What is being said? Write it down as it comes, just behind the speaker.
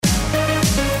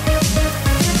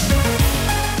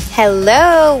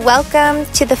Hello, welcome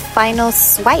to The Final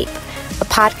Swipe, a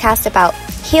podcast about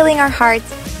healing our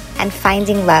hearts and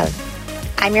finding love.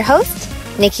 I'm your host,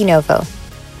 Nikki Novo.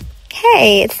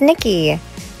 Hey, it's Nikki.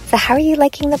 So how are you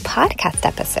liking the podcast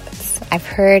episodes? I've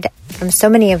heard from so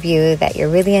many of you that you're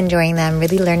really enjoying them,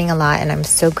 really learning a lot, and I'm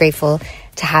so grateful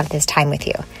to have this time with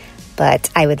you.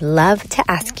 But I would love to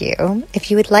ask you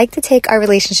if you would like to take our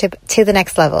relationship to the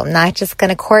next level. I'm not just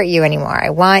going to court you anymore. I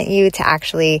want you to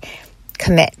actually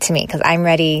commit to me because I'm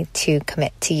ready to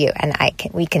commit to you. And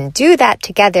we can do that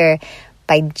together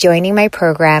by joining my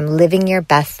program, Living Your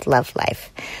Best Love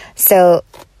Life. So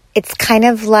it's kind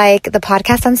of like the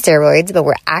podcast on steroids, but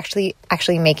we're actually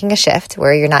making a shift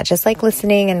where you're not just like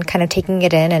listening and kind of taking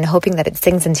it in and hoping that it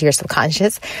sinks into your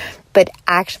subconscious, but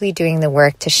actually doing the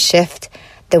work to shift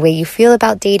the way you feel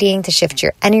about dating, to shift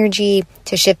your energy,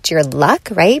 to shift your luck,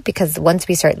 right? Because once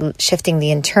we start shifting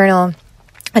the internal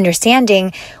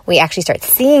understanding, we actually start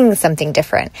seeing something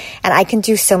different. And I can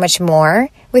do so much more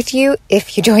with you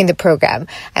if you join the program.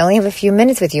 I only have a few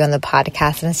minutes with you on the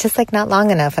podcast, and it's just like not long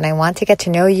enough. And I want to get to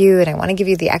know you, and I want to give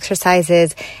you the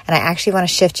exercises, and I actually want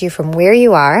to shift you from where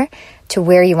you are to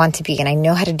where you want to be. And I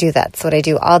know how to do that. It's what I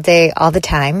do all day, all the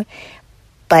time.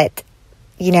 But,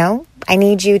 I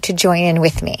need you to join in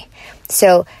with me.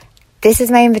 So this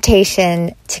is my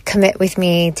invitation to commit with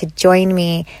me, to join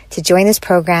this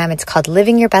program. It's called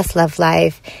Living Your Best Love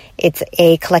Life. It's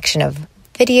a collection of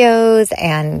videos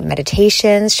and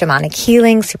meditations, shamanic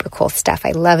healing, super cool stuff.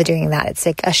 I love doing that. It's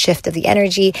like a shift of the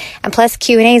energy, and plus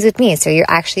Q&As with me. So you're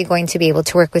actually going to be able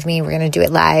to work with me. We're going to do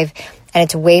it live, and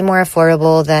it's way more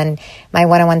affordable than my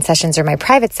one-on-one sessions or my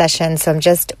private sessions. So I'm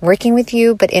just working with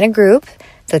you, but in a group.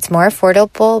 So it's more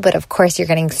affordable, but of course you're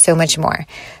getting so much more.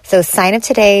 So sign up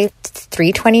today. It's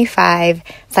 $325.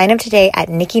 Sign up today at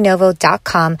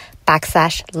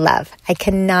nikkinovo.com/love. I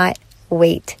cannot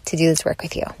wait to do this work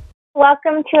with you.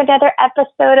 Welcome to another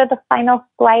episode of The Final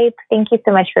Swipe. Thank you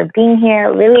so much for being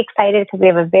here. Really excited because we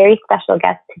have a very special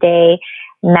guest today,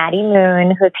 Maddie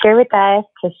Moon, who's here with us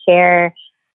to share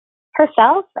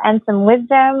herself and some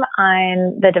wisdom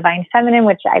on the divine feminine,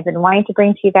 which I've been wanting to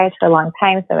bring to you guys for a long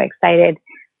time. So I'm excited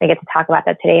to get to talk about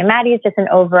that today. And Maddie is just an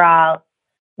overall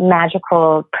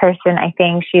magical person. I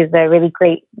think she's a really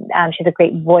great, she's a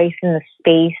great voice in the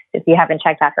space. If you haven't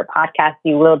checked out her podcast,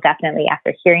 you will definitely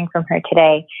after hearing from her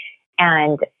today.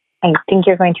 And I think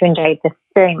you're going to enjoy this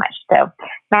very much. So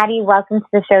Maddie, welcome to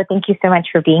the show. Thank you so much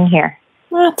for being here.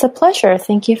 Well, it's a pleasure.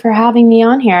 Thank you for having me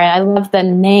on here. I love the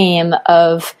name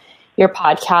of your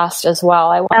podcast as well.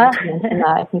 I wanted to mention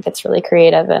that. I think it's really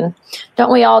creative. And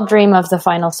don't we all dream of the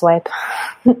final swipe?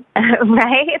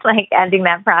 Right? Like ending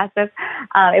that process.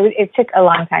 It took a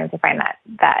long time to find that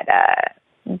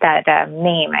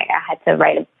name. I had to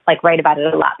write about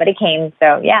it a lot, but it came.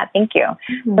 So yeah, thank you.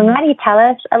 Mm-hmm. So Maddie, tell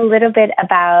us a little bit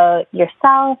about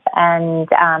yourself and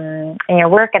your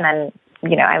work. And then,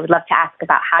 I would love to ask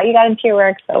about how you got into your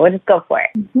work. So we'll just go for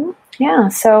it. Mm-hmm. Yeah.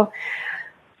 So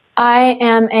I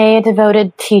am a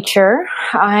devoted teacher.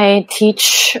 I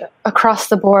teach across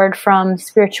the board from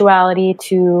spirituality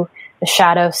to the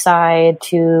shadow side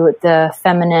to the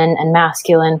feminine and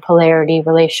masculine polarity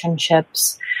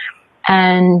relationships.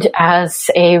 And as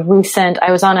I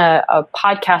was on a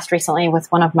podcast recently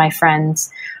with one of my friends.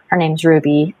 Her name's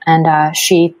Ruby. And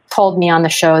she told me on the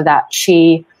show that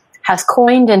she has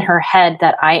coined in her head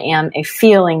that I am a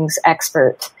feelings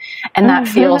expert. And that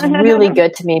feels really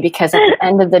good to me because at the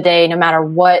end of the day, no matter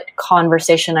what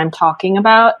conversation I'm talking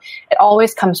about, it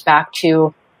always comes back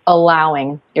to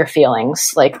allowing your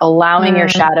feelings, like allowing your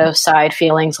shadow side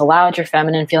feelings, allow your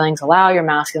feminine feelings, allow your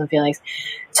masculine feelings.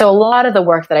 So a lot of the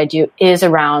work that I do is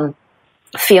around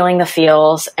feeling the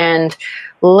feels and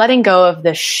letting go of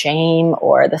the shame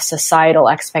or the societal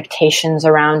expectations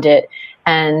around it.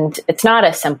 And it's not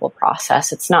a simple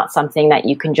process. It's not something that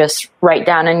you can just write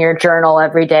down in your journal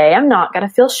every day. I'm not going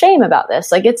to feel shame about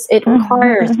this. Like it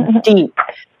requires deep,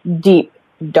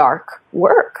 dark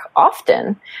work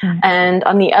often. Mm-hmm. And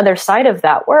on the other side of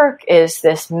that work is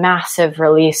this massive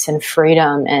release and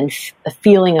freedom and the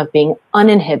feeling of being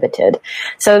uninhibited.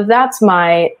 So that's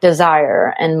my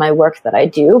desire and my work that I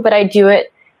do, but I do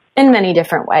it in many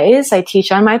different ways. I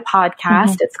teach on my podcast.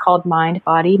 Mm-hmm. It's called Mind,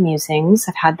 Body, Musings.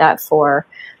 I've had that for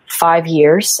 5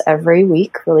 years, every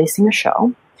week, releasing a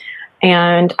show.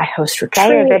 And I host retreats.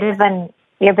 You're a bit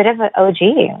of an OG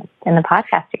in the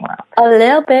podcasting world. A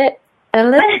little bit.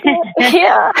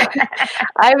 Yeah.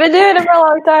 I've been doing it for a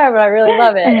long time, but I really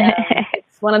love it. And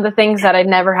it's one of the things that I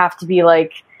never have to be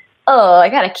like, oh, I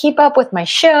got to keep up with my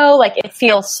show. Like it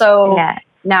feels so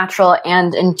natural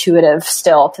and intuitive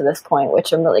still to this point,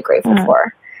 which I'm really grateful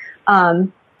for.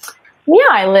 Yeah,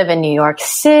 I live in New York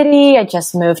City. I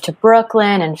just moved to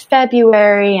Brooklyn in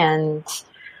February, and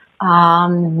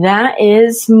that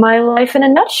is my life in a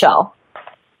nutshell.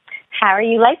 How are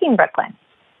you liking Brooklyn?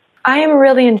 I am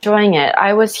really enjoying it.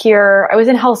 I was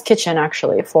in Hell's Kitchen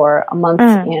actually for a month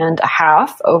and a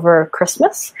half over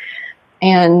Christmas.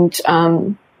 And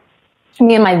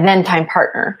me and my then-time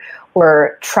partner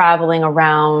were traveling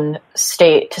around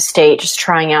state to state, just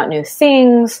trying out new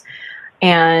things.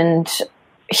 And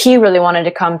he really wanted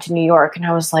to come to New York. And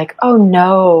I was like, oh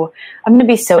no, I'm going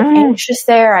to be so anxious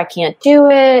there. I can't do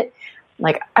it.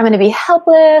 Like, I'm going to be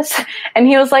helpless. And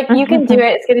he was like, you can do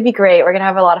it. It's going to be great. We're going to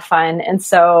have a lot of fun. And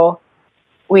so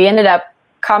we ended up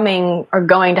going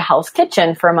to Hell's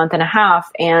Kitchen for a month and a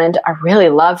half. And I really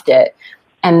loved it.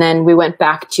 And then we went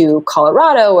back to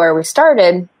Colorado where we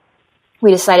started. We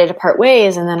decided to part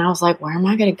ways. And then I was like, where am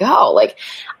I going to go? Like,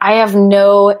 I have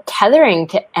no tethering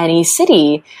to any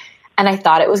city. And I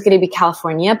thought it was going to be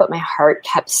California, but my heart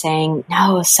kept saying,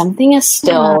 no, something is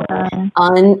still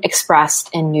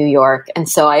unexpressed in New York. And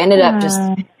so I ended up just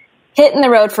hitting the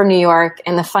road for New York.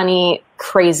 And the funny,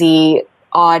 crazy,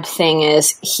 odd thing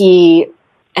is he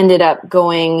ended up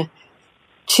going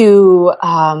to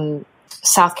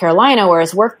South Carolina where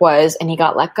his work was, and he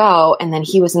got let go. And then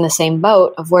he was in the same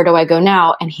boat of where do I go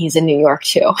now? And he's in New York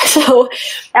too. So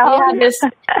we had this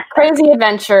crazy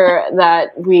adventure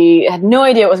that we had no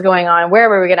idea what was going on, where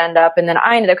were we going to end up. And then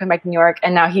I ended up coming back to New York,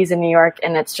 and now he's in New York,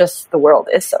 and it's just, the world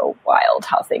is so wild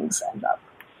how things end up.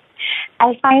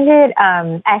 I find it,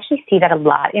 I actually see that a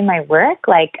lot in my work,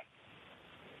 like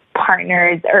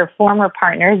partners or former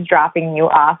partners dropping you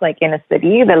off like in a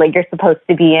city that like you're supposed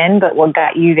to be in, but what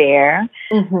got you there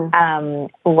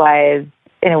was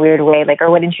in a weird way, like,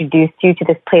 or what introduced you to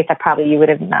this place that probably you would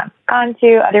have not gone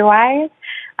to otherwise.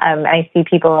 I see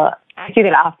people, I do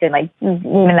that often, like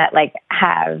even that like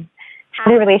have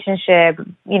had a relationship,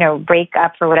 you know, break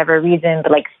up for whatever reason,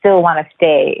 but like still want to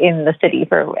stay in the city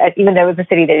for, even though it was a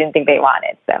city they didn't think they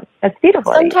wanted. So that's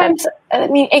beautiful. Sometimes, I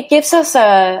mean, it gives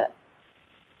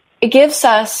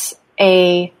us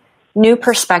a new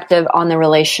perspective on the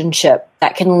relationship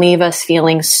that can leave us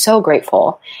feeling so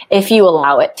grateful if you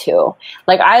allow it to.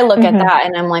 Like, I look at that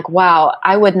and I'm like, wow,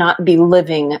 I would not be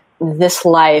living this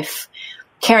life,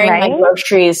 carrying my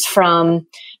groceries from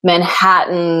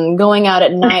Manhattan, going out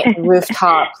at night to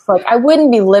rooftops. Like, I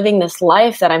wouldn't be living this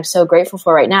life that I'm so grateful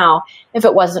for right now if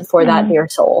it wasn't for that dear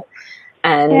soul.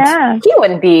 And he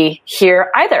wouldn't be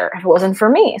here either if it wasn't for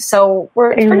me. So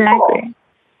it's pretty cool.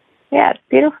 Yeah, it's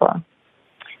beautiful.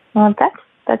 Well,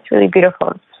 that's really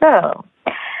beautiful. So,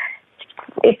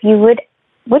 if you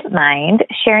wouldn't mind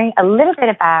sharing a little bit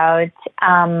about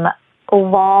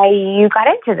why you got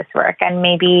into this work, and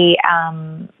maybe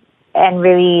and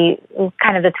really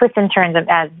kind of the twists and turns of,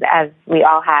 as we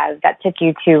all have, that took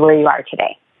you to where you are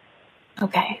today.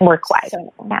 Okay, work-wise.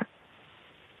 So,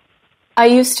 I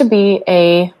used to be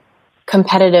a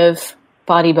competitive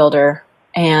bodybuilder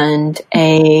and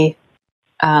a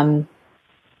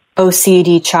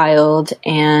OCD child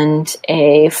and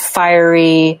a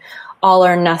fiery, all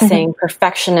or nothing,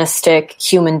 perfectionistic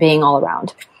human being all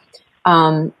around.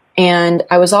 And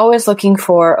I was always looking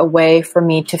for a way for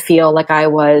me to feel like I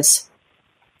was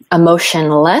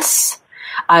emotionless.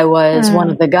 I was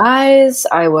one of the guys.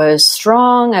 I was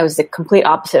strong. I was the complete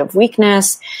opposite of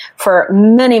weakness for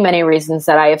many, many reasons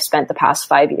that I have spent the past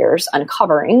 5 years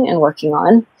uncovering and working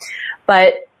on.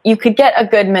 But you could get a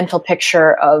good mental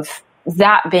picture of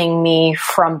that being me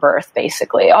from birth,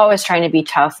 basically. Always trying to be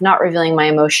tough, not revealing my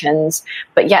emotions,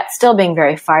 but yet still being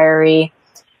very fiery.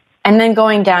 And then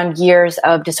going down years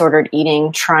of disordered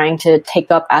eating, trying to take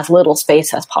up as little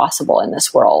space as possible in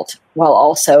this world, while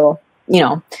also, you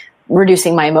know,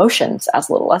 reducing my emotions as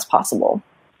little as possible.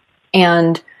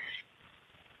 And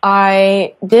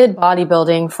I did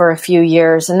bodybuilding for a few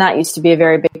years, and that used to be a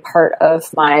very big part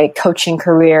of my coaching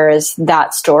career, is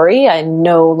that story. I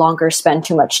no longer spend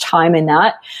too much time in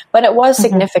that, but it was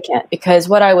significant because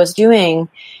what I was doing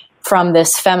from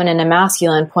this feminine and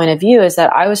masculine point of view is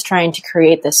that I was trying to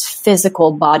create this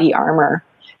physical body armor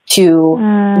to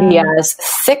be as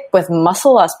thick with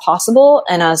muscle as possible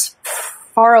and as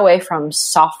far away from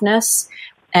softness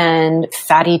and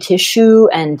fatty tissue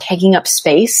and taking up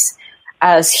space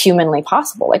as humanly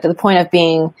possible, like to the point of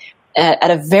being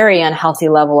at a very unhealthy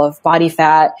level of body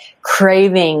fat,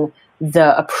 craving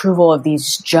the approval of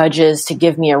these judges to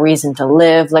give me a reason to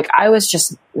live. Like, I was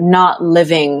just not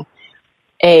living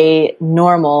a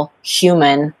normal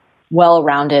human,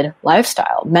 well-rounded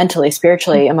lifestyle, mentally,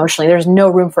 spiritually, emotionally. There's no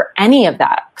room for any of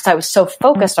that because I was so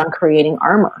focused on creating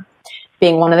armor,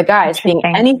 being one of the guys, being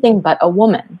anything but a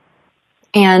woman.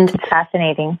 And it's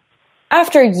fascinating.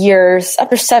 after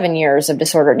 7 years of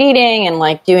disordered eating and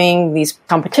like doing these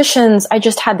competitions, I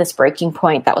just had this breaking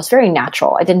point that was very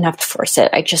natural. I didn't have to force it.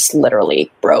 I just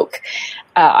literally broke.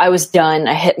 I was done.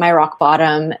 I hit my rock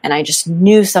bottom and I just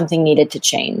knew something needed to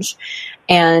change.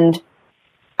 And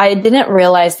I didn't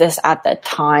realize this at the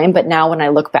time, but now when I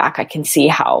look back, I can see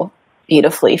how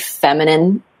beautifully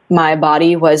feminine my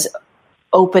body was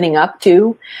opening up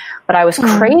to. But I was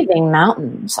craving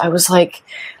mountains. I was like,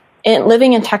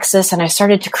 living in Texas, and I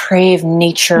started to crave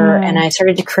nature and I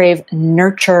started to crave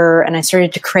nurture and I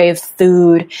started to crave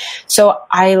food. So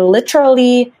I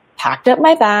literally packed up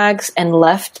my bags and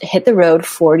hit the road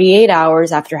 48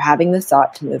 hours after having the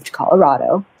thought to move to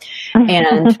Colorado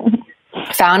and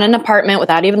found an apartment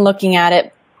without even looking at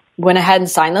it, went ahead and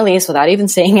signed the lease without even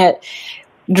seeing it,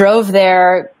 drove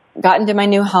there, got into my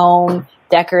new home,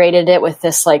 decorated it with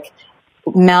this like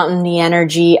mountainy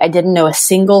energy. I didn't know a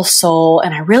single soul,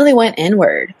 and I really went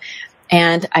inward.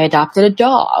 And I adopted a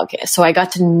dog. So I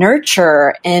got to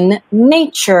nurture in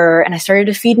nature, and I started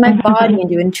to feed my body and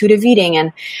do intuitive eating.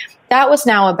 And that was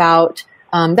now about,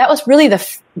 that was really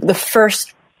the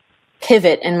first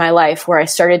pivot in my life where I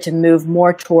started to move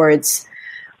more towards,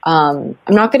 I'm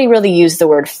not going to really use the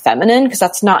word feminine because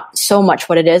that's not so much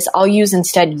what it is. I'll use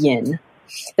instead yin.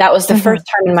 That was the first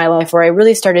time in my life where I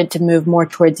really started to move more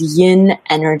towards yin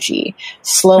energy,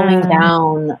 slowing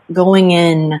down, going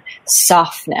in,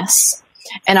 softness.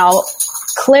 And I'll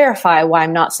clarify why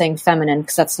I'm not saying feminine,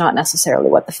 because that's not necessarily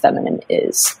what the feminine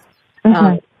is.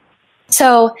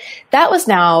 So that was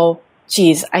now,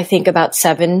 I think about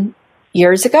 7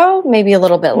 years ago, maybe a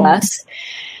little bit less.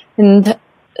 And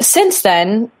since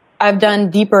then, I've done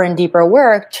deeper and deeper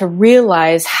work to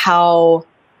realize how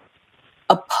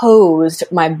opposed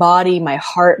my body, my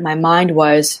heart, my mind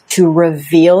was to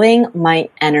revealing my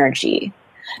energy,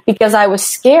 because I was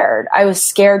scared. I was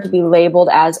scared to be labeled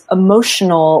as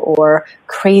emotional or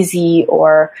crazy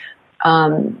or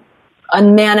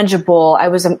unmanageable. I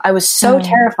was so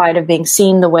terrified of being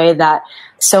seen the way that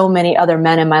so many other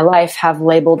men in my life have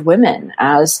labeled women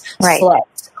as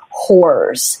sluts,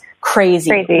 whores,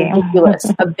 crazy, ridiculous,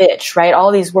 a bitch, right?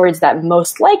 All these words that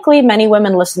most likely many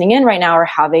women listening in right now are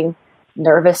having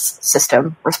nervous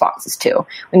system responses to.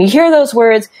 When you hear those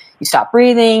words, you stop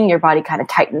breathing, your body kind of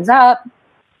tightens up.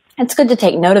 It's good to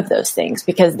take note of those things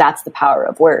because that's the power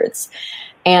of words.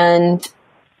 And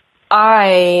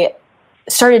I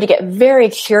started to get very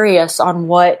curious on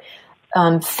what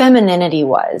femininity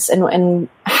was and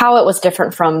how it was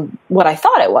different from what I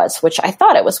thought it was, which I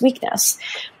thought it was weakness.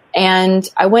 And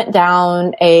I went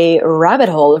down a rabbit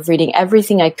hole of reading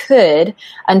everything I could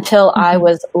until I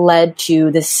was led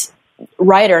to this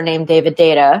writer named David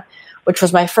Deida, which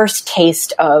was my first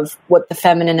taste of what the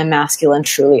feminine and masculine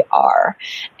truly are.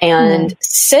 And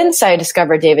since I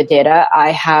discovered David Deida, I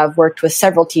have worked with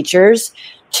several teachers,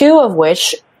 two of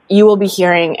which you will be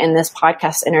hearing in this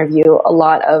podcast interview a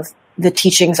lot of the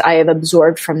teachings I have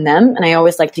absorbed from them. And I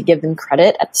always like to give them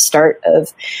credit at the start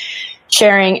of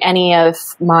sharing any of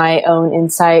my own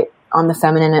insight on the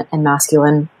feminine and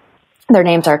masculine. Their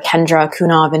names are Kendra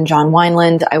Kunov and John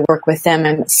Wineland. I work with them.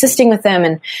 I'm assisting with them.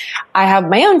 And I have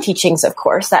my own teachings, of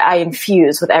course, that I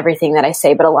infuse with everything that I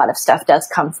say. But a lot of stuff does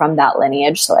come from that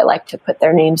lineage. So I like to put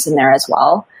their names in there as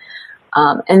well.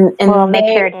 And we'll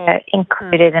make sure to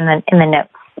include it in the notes.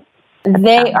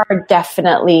 They are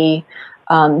definitely,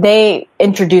 they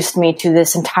introduced me to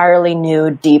this entirely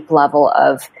new, deep level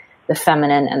of the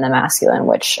feminine and the masculine,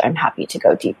 which I'm happy to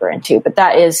go deeper into. But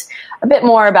that is a bit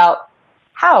more about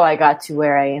how I got to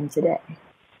where I am today.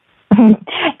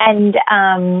 And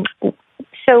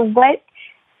so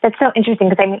that's so interesting,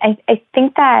 because I mean, I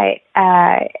think that,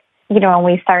 when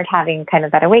we start having kind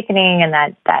of that awakening and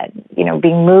that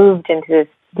being moved into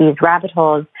these rabbit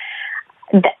holes,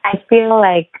 I feel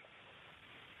like,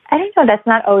 I don't know, that's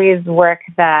not always work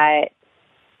that,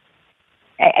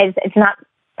 it's not,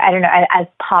 I don't know, as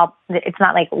pop, it's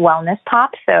not like wellness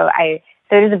pop. So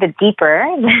it is a bit deeper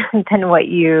than what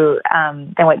you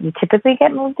typically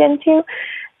get moved into.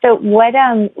 So what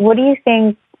do you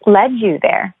think led you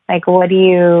there? Like, what do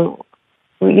you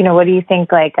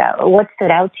think, like, what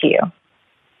stood out to you?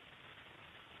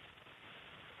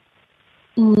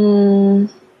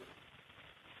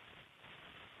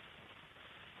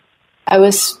 I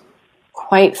was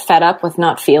quite fed up with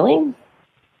not feeling.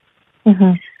 I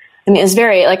mean, it was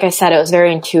very, like I said, it was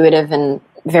very intuitive and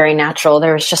very natural.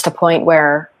 There was just a point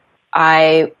where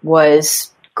I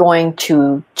was going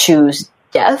to choose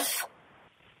death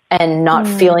and not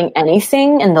feeling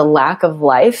anything, and the lack of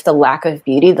life, the lack of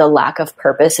beauty, the lack of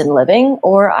purpose in living,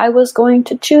 or I was going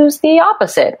to choose the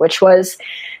opposite, which was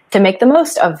to make the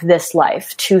most of this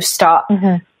life, to stop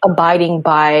abiding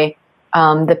by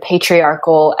the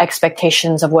patriarchal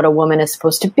expectations of what a woman is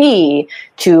supposed to be,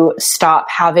 to stop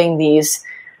having these,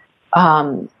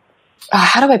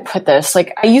 how do I put this?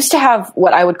 Like, I used to have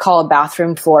what I would call a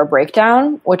bathroom floor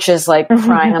breakdown, which is like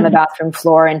crying on the bathroom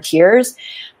floor in tears.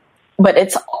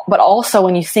 But also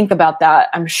when you think about that,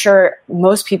 I'm sure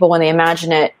most people, when they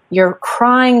imagine it, you're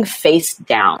crying face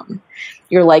down.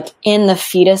 You're like in the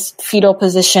fetal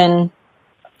position,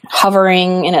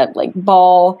 hovering in a like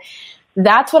ball.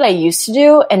 That's what I used to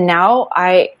do. And now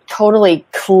I totally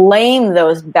claim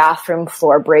those bathroom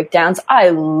floor breakdowns. I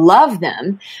love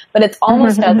them, but it's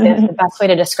almost as if the best way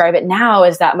to describe it now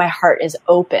is that my heart is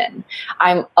open.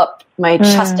 I'm up, my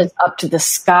chest is up to the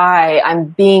sky. I'm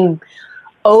being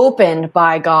opened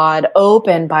by God,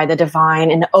 opened by the divine,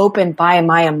 and opened by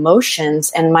my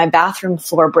emotions. And my bathroom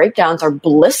floor breakdowns are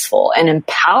blissful and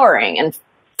empowering. And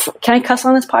can I cuss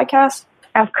on this podcast?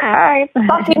 Of course.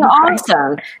 Fucking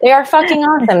awesome. They are fucking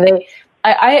awesome.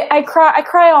 I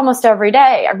cry almost every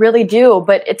day. I really do,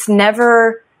 but it's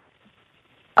never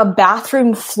a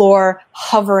bathroom floor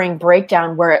hovering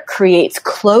breakdown where it creates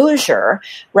closure.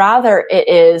 Rather, it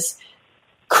is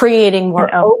creating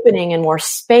more opening and more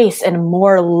space and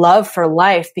more love for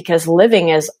life, because living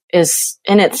is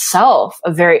in itself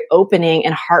a very opening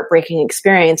and heartbreaking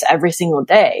experience every single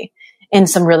day in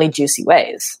some really juicy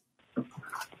ways.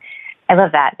 I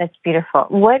love that. That's beautiful.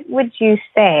 What would you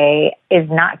say is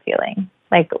not feeling?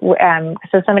 Like,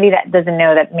 so somebody that doesn't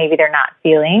know that maybe they're not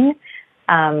feeling,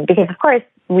 because of course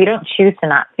we don't choose to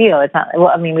not feel. It's not,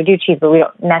 well, I mean, we do choose, but we're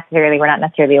not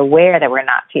necessarily aware that we're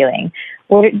not feeling.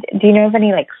 Do you know of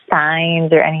any like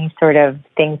signs or any sort of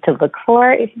things to look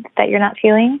for that you're not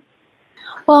feeling?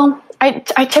 Well,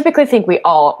 I typically think we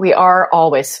are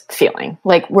always feeling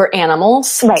like we're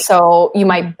animals. Right. So you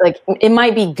might it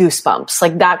might be goosebumps.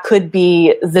 Like that could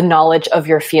be the knowledge of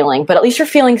your feeling, but at least you're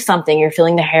feeling something. You're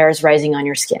feeling the hairs rising on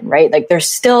your skin, right? Like there's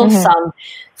still some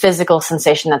physical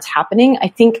sensation that's happening. I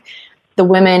think the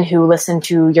women who listen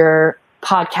to your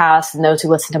podcast and those who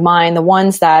listen to mine,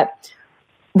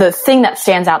 the thing that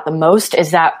stands out the most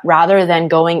is that rather than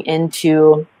going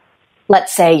into,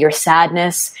 let's say, your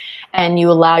sadness, and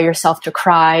you allow yourself to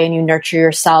cry and you nurture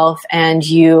yourself and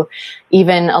you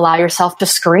even allow yourself to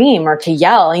scream or to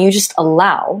yell and you just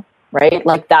allow, right?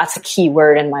 Like that's a key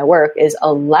word in my work is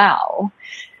allow.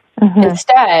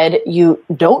 Instead, you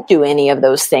don't do any of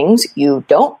those things. You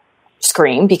don't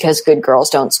scream because good girls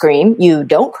don't scream. You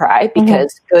don't cry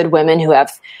because good women who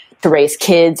have to raise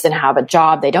kids and have a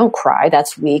job, they don't cry.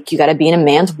 That's weak. You got to be in a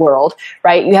man's world,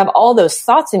 right? You have all those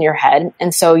thoughts in your head.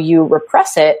 And so you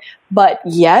repress it, but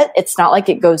yet it's not like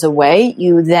it goes away.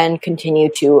 You then continue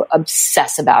to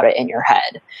obsess about it in your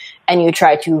head and you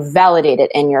try to validate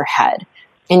it in your head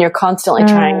and you're constantly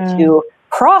trying to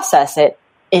process it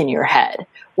in your head.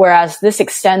 Whereas this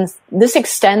extends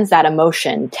that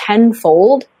emotion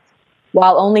tenfold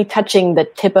while only touching the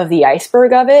tip of the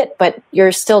iceberg of it, but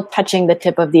you're still touching the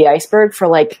tip of the iceberg for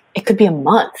like, it could be a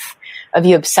month of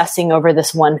you obsessing over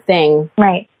this one thing.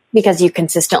 Right. Because you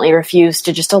consistently refuse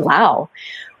to just allow.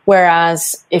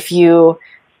 Whereas if you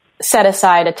set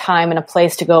aside a time and a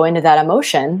place to go into that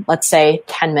emotion, let's say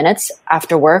 10 minutes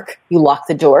after work, you lock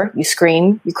the door, you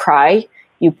scream, you cry,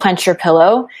 you punch your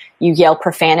pillow, you yell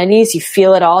profanities, you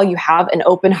feel it all, you have an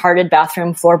open-hearted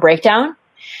bathroom floor breakdown.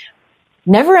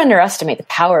 Never underestimate the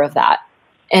power of that.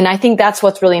 And I think that's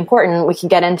what's really important. We can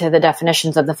get into the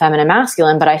definitions of the feminine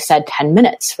masculine, but I said 10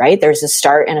 minutes, right? There's a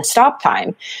start and a stop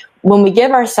time. When we give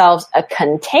ourselves a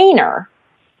container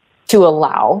to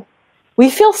allow, we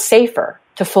feel safer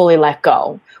to fully let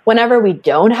go. Whenever we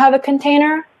don't have a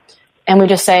container and we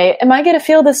just say, am I going to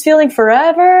feel this feeling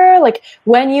forever? Like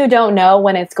when you don't know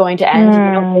when it's going to end, you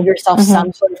don't give yourself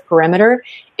some sort of perimeter.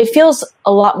 It feels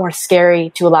a lot more scary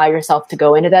to allow yourself to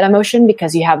go into that emotion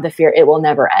because you have the fear it will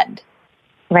never end.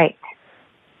 Right.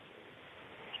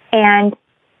 And,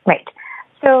 right.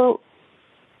 So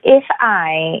if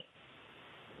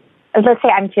let's say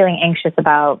I'm feeling anxious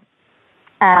about,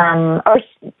 or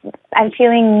I'm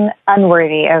feeling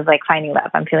unworthy of like finding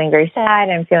love. I'm feeling very sad.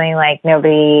 I'm feeling like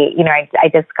nobody, I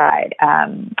just got,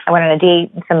 I went on a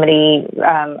date and somebody,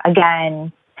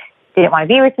 again, didn't want to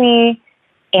be with me.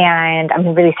 And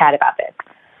I'm really sad about this.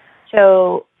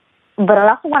 So, but I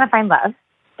also want to find love.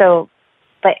 So,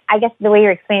 but I guess the way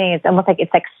you're explaining it is almost like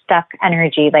it's like stuck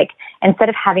energy. Like instead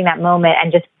of having that moment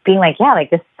and just being like, yeah, like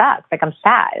this sucks. Like I'm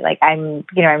sad. Like I'm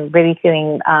really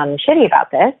feeling shitty about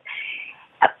this.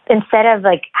 Instead of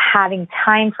like having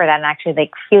time for that and actually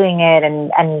like feeling it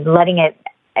and letting it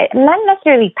not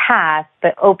necessarily pass,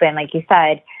 but open, like you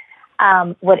said,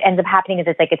 what ends up happening is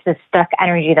it's this stuck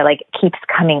energy that like keeps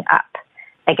coming up.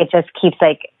 Like it just keeps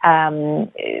like,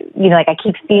 like I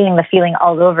keep feeling the feeling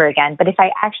all over again. But if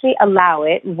I actually allow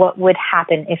it, what would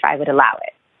happen if I would allow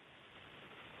it?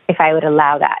 If I would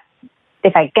allow that?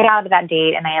 If I get out of that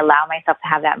date and I allow myself to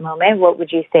have that moment, what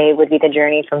would you say would be the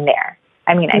journey from there?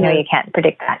 I mean, I know you can't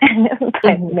predict that,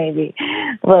 but maybe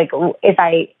like if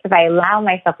I allow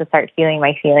myself to start feeling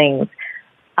my feelings,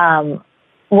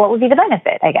 what would be the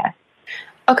benefit, I guess?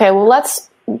 Okay, well, let's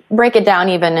break it down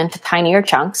even into tinier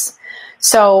chunks.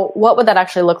 So what would that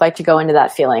actually look like to go into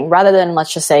that feeling rather than,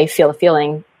 let's just say, feel the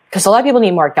feeling? Because a lot of people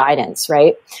need more guidance,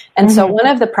 right? And so one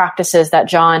of the practices that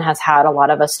John has had a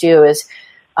lot of us do is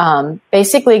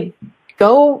basically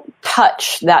go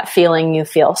touch that feeling you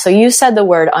feel. So you said the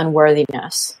word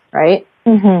unworthiness, right?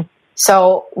 Mm-hmm.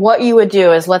 So what you would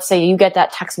do is, let's say you get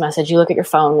that text message, you look at your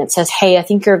phone, and it says, hey, I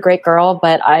think you're a great girl,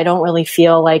 but I don't really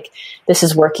feel like this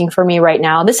is working for me right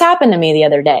now. This happened to me the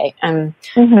other day. And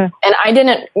I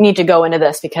didn't need to go into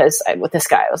this because with this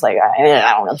guy, I was like,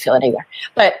 I don't really feel it either.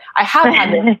 But I have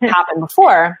had this happen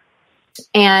before,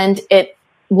 and it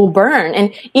will burn.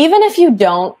 And even if you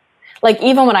don't, like,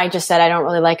 even when I just said I don't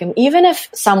really like him, even if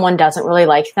someone doesn't really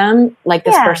like them, like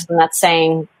this person that's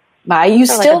saying bye, you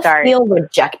still feel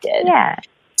rejected. Yeah.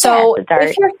 So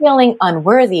if you're feeling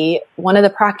unworthy, one of the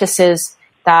practices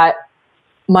that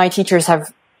my teachers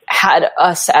have had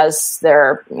us as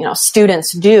their,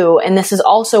 students do, and this is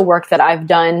also work that I've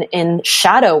done in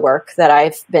shadow work that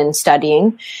I've been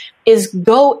studying, is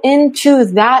go into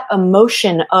that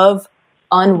emotion of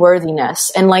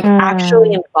unworthiness and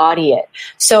actually embody it.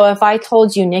 So if I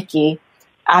told you, Nikki,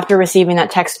 after receiving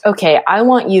that text, okay, I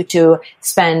want you to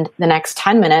spend the next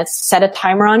 10 minutes, set a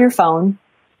timer on your phone,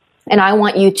 and I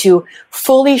want you to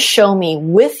fully show me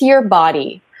with your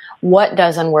body, what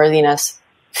does unworthiness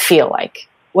feel like?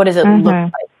 What does it look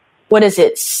like? What does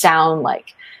it sound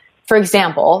like? For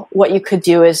example, what you could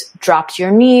do is drop to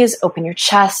your knees, open your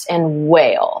chest, and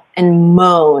wail and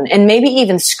moan, and maybe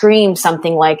even scream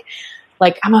something like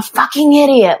I'm a fucking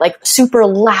idiot, like super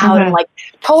loud and like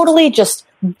totally just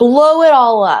blow it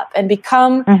all up and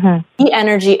become the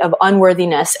energy of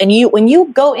unworthiness. And when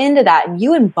you go into that and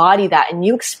you embody that and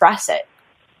you express it,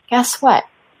 guess what?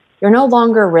 You're no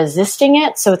longer resisting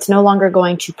it. So it's no longer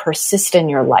going to persist in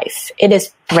your life. It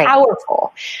is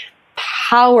powerful,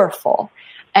 powerful.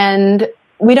 And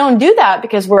we don't do that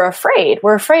because we're afraid.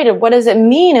 We're afraid of, what does it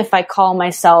mean if I call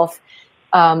myself,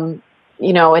 an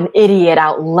idiot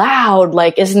out loud?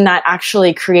 Like, isn't that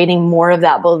actually creating more of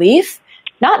that belief?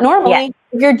 Not normally. Yeah.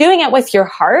 If you're doing it with your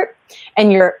heart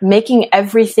and you're making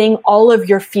everything, all of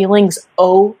your feelings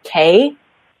okay,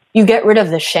 you get rid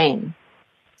of the shame.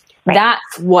 Right.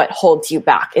 That's what holds you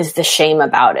back, is the shame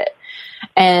about it.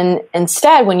 And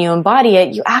instead, when you embody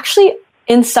it, you actually,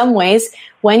 in some ways,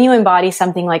 when you embody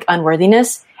something like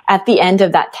unworthiness, at the end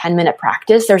of that 10-minute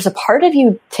practice, there's a part of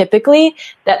you typically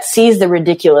that sees the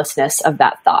ridiculousness of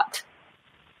that thought.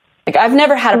 Like, I've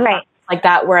never had a practice like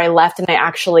that where I left and I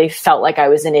actually felt like I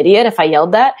was an idiot. If I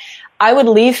yelled that, I would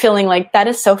leave feeling like, that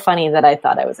is so funny that I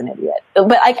thought I was an idiot.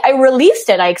 But I released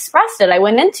it, I expressed it, I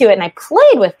went into it, and I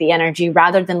played with the energy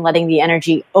rather than letting the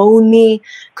energy own me,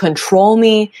 control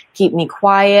me, keep me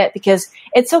quiet, because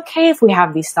it's okay if we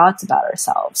have these thoughts about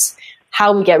ourselves.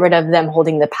 How we get rid of them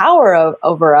holding the power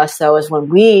over us, though, is when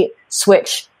we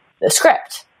switch the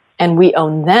script and we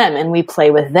own them and we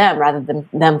play with them rather than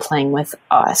them playing with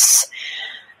us.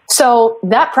 So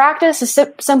that practice is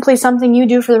simply something you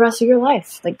do for the rest of your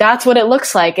life. Like, that's what it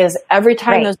looks like, is every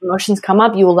time those emotions come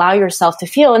up, you allow yourself to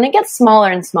feel, and it gets smaller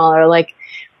and smaller. Like,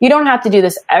 you don't have to do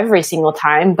this every single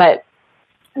time, but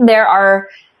there are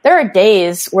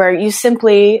days where you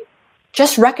simply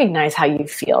just recognize how you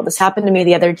feel. This happened to me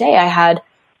the other day. I had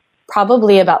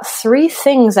probably about 3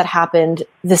 things that happened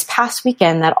this past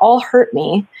weekend that all hurt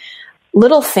me.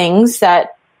 Little things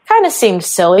that kind of seemed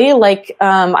silly. Like,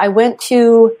 I went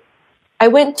to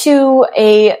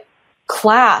a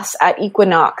class at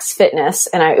Equinox Fitness,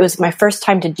 and it was my first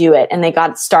time to do it. And they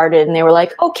got started and they were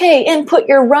like, okay, input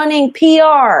your running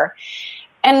PR.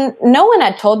 And no one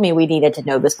had told me we needed to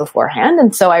know this beforehand.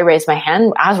 And so I raised my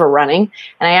hand as we're running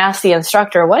and I asked the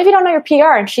instructor, what if you don't know your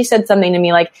PR? And she said something to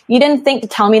me like, you didn't think to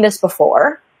tell me this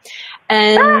before?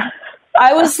 And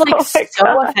I was like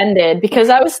offended, because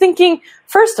I was thinking,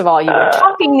 first of all, you were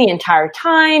talking the entire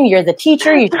time. You're the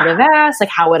teacher. You should have asked, like,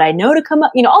 how would I know to come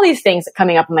up? All these things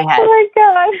coming up in my head. Oh my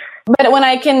God. But when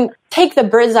I can take the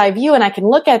bird's eye view and I can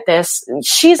look at this,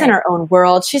 she's in her own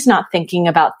world. She's not thinking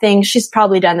about things. She's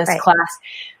probably done this class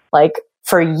like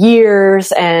for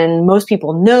years, and most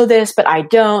people know this, but I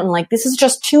don't. And like, this is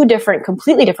just 2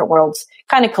 completely different worlds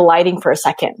kind of colliding for a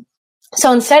second.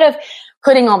 So instead of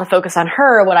putting all the focus on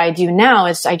her, what I do now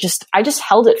is I just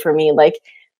held it for me. Like,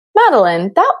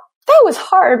 Madeline, that was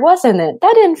hard, wasn't it?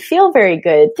 That didn't feel very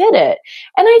good, did it?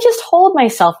 And I just hold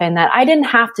myself in that. I didn't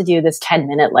have to do this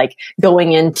 10-minute, like,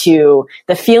 going into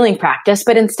the feeling practice,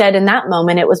 but instead in that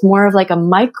moment, it was more of like a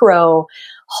micro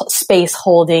space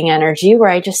holding energy where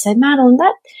I just said, Madeline,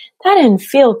 that didn't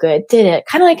feel good, did it?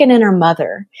 Kind of like an inner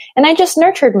mother. And I just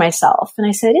nurtured myself. And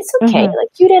I said, it's okay.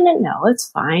 Like, you didn't know. It's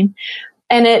fine.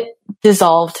 And it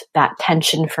dissolved that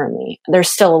tension for me. There's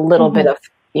still a little bit of,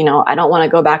 I don't want to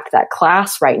go back to that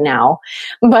class right now,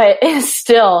 but it's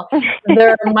still,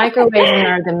 there are microwaves and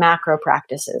there are the macro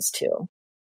practices too.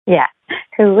 Yeah.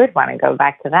 Who would want to go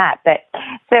back to that? But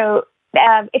so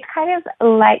it's kind of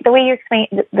like the way you explain,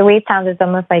 the way it sounds is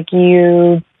almost like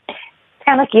it's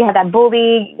kind of like you had that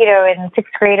bully, in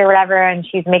 6th grade or whatever, and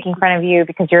she's making fun of you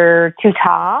because you're too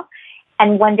tall.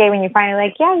 And one day when you're finally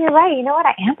like, yeah, you're right. You know what?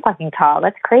 I am fucking tall.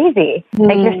 That's crazy.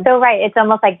 Like, you're so right. It's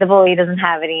almost like the bully doesn't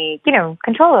have any,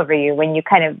 control over you when you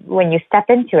step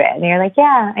into it. And you're like,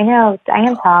 yeah, I know. I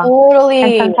am tall.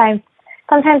 Totally. And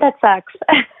sometimes that sucks.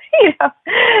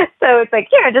 So it's like,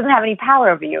 it doesn't have any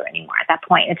power over you anymore at that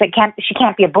point. It's like, she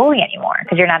can't be a bully anymore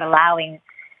because you're not allowing,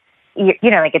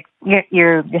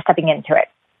 you're stepping into it.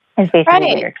 Is basically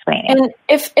what you're explaining. And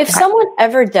if someone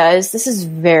ever does, this is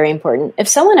very important. If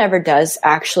someone ever does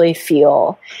actually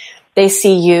feel they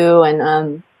see you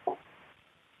and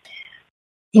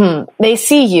they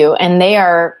see you and they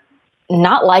are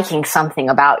not liking something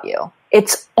about you,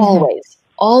 it's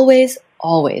always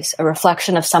a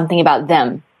reflection of something about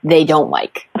them they don't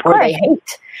like or they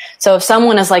hate. So if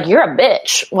someone is like, you're a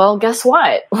bitch, well, guess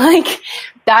what? Like,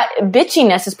 that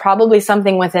bitchiness is probably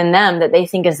something within them that they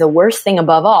think is the worst thing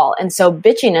above all. And so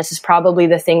bitchiness is probably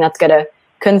the thing that's going to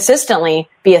consistently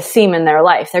be a theme in their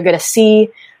life. They're going to see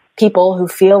people who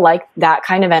feel like that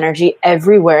kind of energy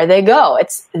everywhere they go.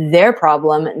 It's their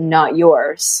problem, not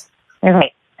yours.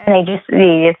 Right. And they just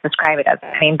describe it as,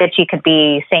 bitchy could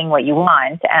be saying what you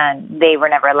want, and they were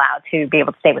never allowed to be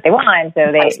able to say what they want.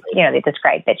 So they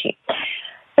describe bitchy.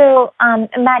 So,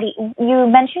 Maddie, you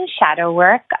mentioned shadow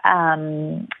work,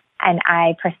 and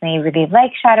I personally really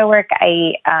like shadow work.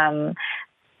 I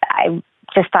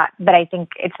just thought, but I think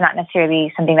it's not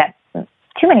necessarily something that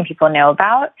too many people know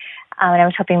about. And I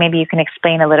was hoping maybe you can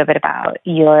explain a little bit about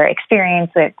your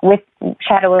experience with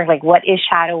shadow work. Like, what is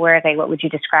shadow work? Like, what would you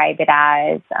describe it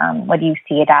as? What do you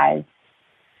see it as?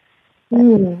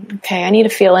 Okay, I need to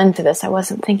feel into this. I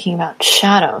wasn't thinking about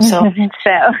shadow. So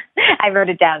I wrote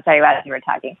it down, sorry, while you were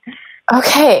talking.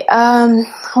 Okay, I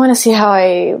want to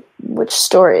see which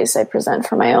stories I present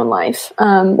for my own life.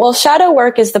 Well, shadow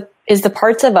work is the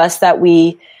parts of us that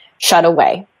we shut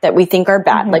away, that we think are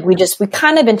bad. Like, we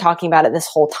kind of been talking about it this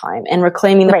whole time, and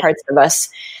reclaiming the parts of us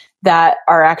that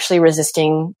are actually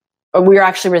resisting, or we're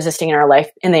actually resisting in our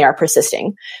life, and they are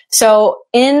persisting. So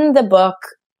in the book,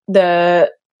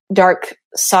 The Dark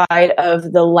Side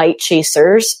of the Light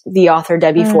Chasers, the author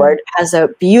Debbie Ford has a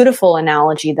beautiful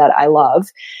analogy that I love.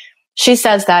 She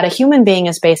says that a human being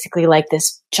is basically like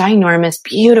this ginormous,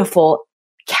 beautiful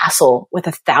castle with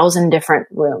 1,000 different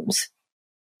rooms.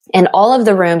 And all of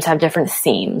the rooms have different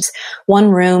themes.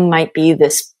 One room might be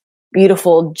this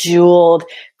beautiful, jeweled,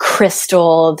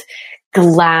 crystalled,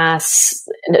 glass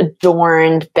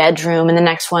adorned bedroom, and the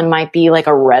next one might be like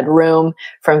a red room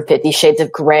from 50 Shades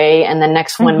of Grey, and the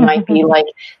next one might be like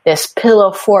this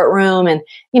pillow fort room, and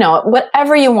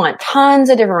whatever you want, tons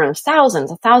of different rooms,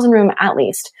 1,000 room at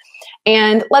least.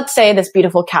 And let's say this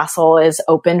beautiful castle is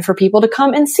open for people to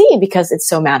come and see because it's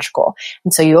so magical.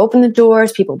 And so you open the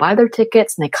doors, people buy their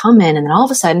tickets, and they come in, and then all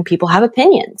of a sudden people have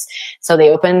opinions. So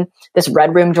they open this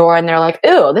red room door and they're like,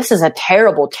 ooh, this is a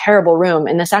terrible, terrible room.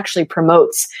 And this actually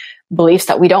promotes beliefs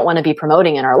that we don't want to be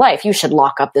promoting in our life. You should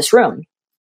lock up this room.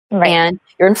 Right. And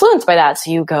you're influenced by that.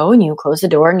 So you go and you close the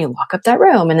door and you lock up that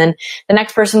room. And then the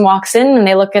next person walks in and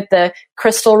they look at the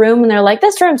crystal room and they're like,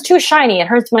 this room's too shiny. It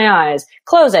hurts my eyes.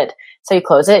 Close it. So you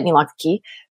close it and you lock the key.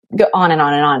 Go on and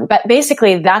on and on. But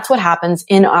basically that's what happens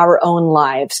in our own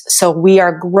lives. So we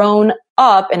are grown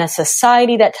up in a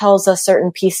society that tells us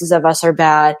certain pieces of us are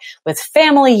bad, with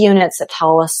family units that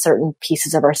tell us certain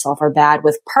pieces of ourselves are bad,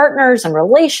 with partners and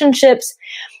relationships,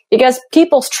 because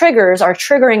people's triggers are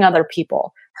triggering other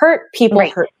people. Hurt people,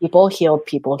 hurt people, healed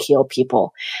people, heal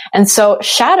people. And so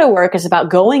shadow work is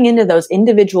about going into those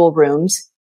individual rooms,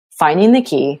 finding the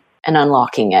key and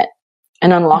unlocking it.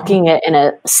 And unlocking it in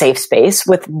a safe space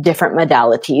with different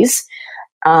modalities.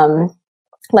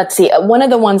 Let's see. One of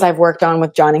the ones I've worked on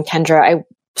with John and Kendra, I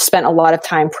spent a lot of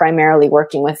time primarily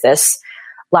working with this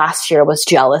last year, was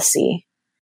jealousy.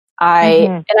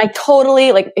 And I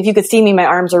totally, like, if you could see me, my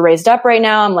arms are raised up right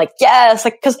now. I'm like, yes,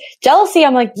 like, cause jealousy,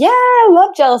 I'm like, yeah, I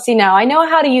love jealousy now. I know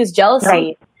how to use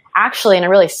jealousy actually in a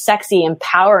really sexy,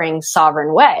 empowering,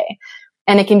 sovereign way.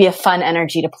 And it can be a fun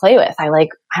energy to play with. I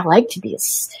like to be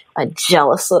a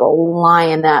jealous little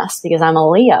lioness because I'm a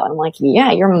Leo. I'm like,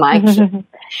 yeah, you're my kid.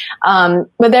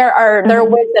 But there are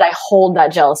ways that I hold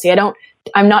that jealousy.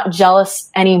 I'm not jealous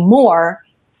anymore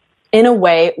in a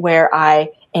way where I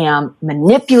am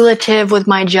manipulative with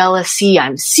my jealousy.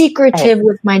 I'm secretive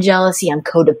with my jealousy. I'm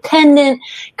codependent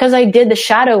because I did the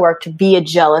shadow work to be a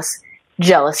jealous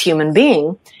human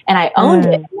being, and I owned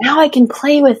it. Now I can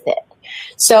play with it.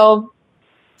 So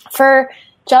for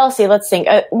jealousy, let's think.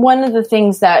 One of the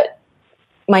things that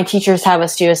my teachers have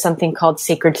us do is something called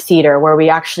sacred theater, where we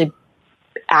actually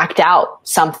act out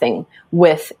something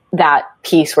with that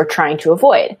piece we're trying to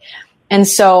avoid. And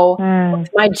so with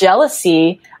my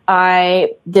jealousy,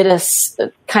 I did a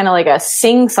kind of like a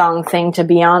sing-song thing to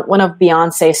one of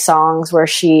Beyonce's songs where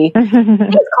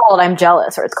it's called I'm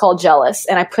Jealous, or it's called Jealous.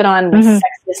 And I put on the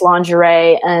sexiest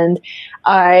lingerie and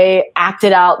I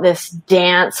acted out this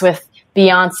dance with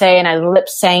Beyonce and I lip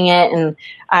sang it, and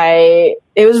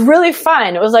it was really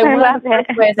fun. It was like one of the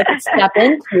first ways I could step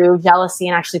into jealousy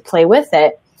and actually play with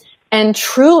it. And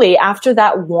truly, after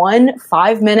that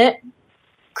 5-minute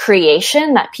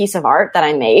creation, that piece of art that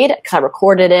I made, because I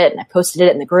recorded it and I posted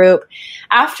it in the group,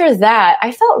 after that,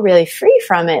 I felt really free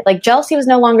from it. Like jealousy was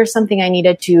no longer something I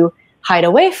needed to hide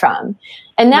away from.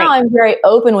 And now I'm very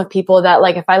open with people that,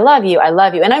 like, if I love you, I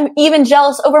love you. And I'm even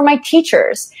jealous over my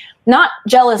teachers. Not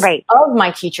jealous of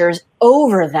my teachers,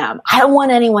 over them. I don't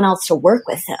want anyone else to work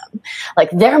with them.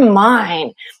 Like, they're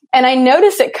mine. And I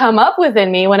notice it come up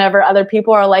within me whenever other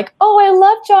people are like, oh, I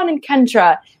love John and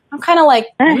Kendra. I'm kind of like,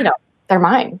 they're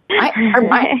mine. Are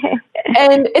mine.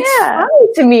 And it's funny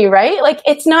to me, right? Like,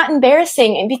 it's not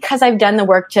embarrassing. And because I've done the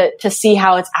work to see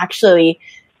how it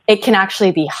can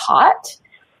actually be hot.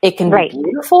 It can be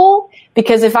beautiful.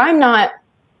 Because if I'm not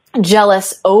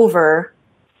jealous over,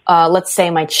 let's say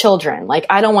my children, like,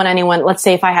 I don't want anyone, let's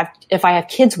say if I have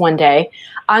kids one day,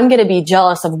 I'm going to be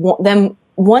jealous of them,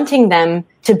 wanting them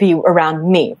to be around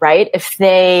me, right? If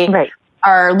they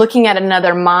are looking at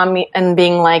another mom and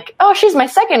being like, oh, she's my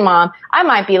second mom, I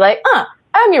might be like,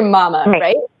 I'm your mama,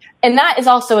 right? And that is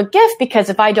also a gift, because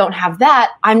if I don't have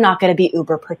that, I'm not going to be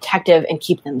uber protective and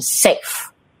keep them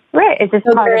safe. Right. It's just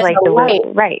part of like the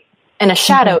way. And a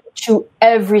shadow to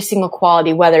every single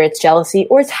quality, whether it's jealousy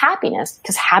or it's happiness,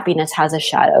 because happiness has a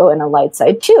shadow and a light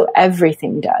side too.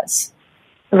 Everything does.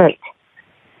 Right.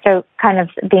 So kind of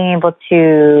being able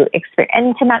to experience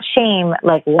and to not shame,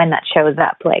 like, when that shows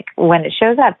up, like when it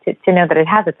shows up, to know that it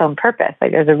has its own purpose. Like,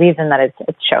 there's a reason that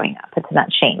it's showing up, and to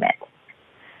not shame it.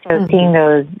 So seeing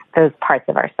those parts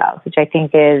of ourselves, which I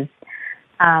think is,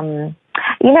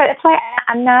 that's why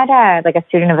I'm not a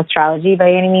student of astrology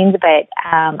by any means, but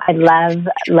I love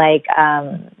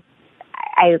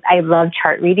I love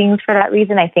chart readings for that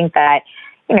reason. I think that,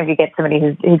 if you get somebody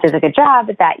who does a good job,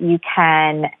 that you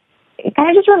can, it kind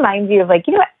of just reminds you of, like,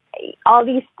 all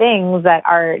these things that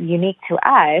are unique to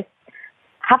us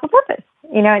have a purpose,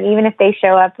 and even if they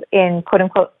show up in quote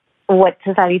unquote what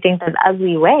society thinks as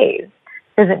ugly ways,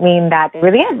 doesn't mean that they're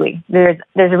really ugly. There's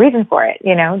a reason for it.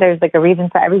 There's like a reason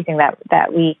for everything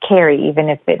that we carry, even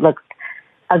if it looks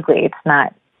ugly. It's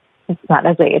not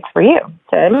ugly. It's for you.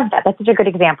 So I love that. That's such a good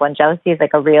example. And jealousy is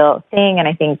like a real thing. And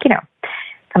I think,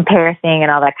 comparison and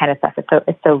all that kind of stuff,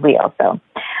 it's so real. So,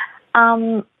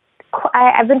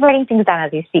 I've been writing things down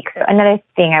as you speak. So another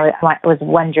thing I was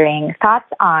wondering, thoughts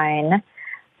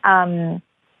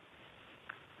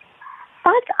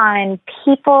on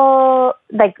people,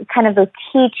 like, kind of those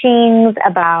teachings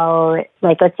about,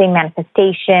 like, let's say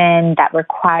manifestation that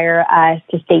require us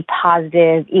to stay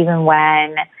positive even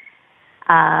when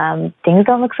things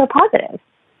don't look so positive.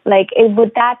 Like,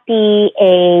 would that be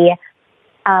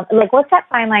what's that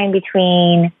fine line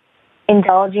between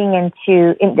indulging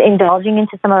into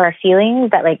some of our feelings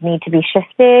that, like, need to be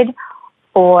shifted,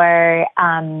 or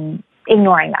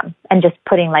ignoring them and just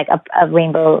putting, like, a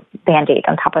rainbow Band-Aid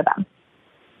on top of them?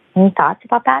 Any thoughts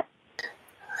about that?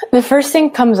 The first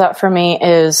thing comes up for me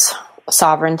is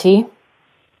sovereignty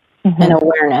and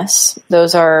awareness.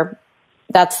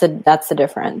 That's the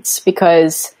difference.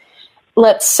 Because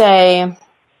let's say,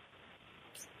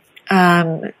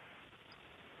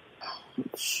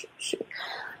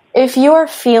 if you're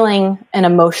feeling an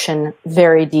emotion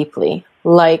very deeply,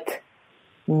 like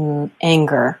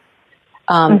anger,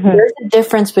 there's a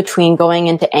difference between going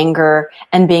into anger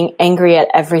and being angry at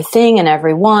everything and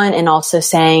everyone, and also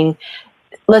saying,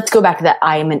 let's go back to that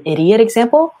I am an idiot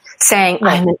example, saying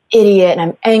I'm an idiot and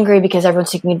I'm angry because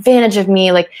everyone's taking advantage of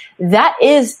me. Like that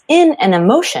is in an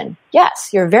emotion. Yes,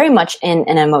 you're very much in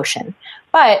an emotion,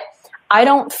 but I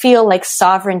don't feel like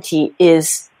sovereignty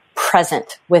is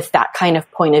present with that kind of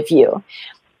point of view.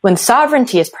 When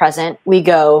sovereignty is present, we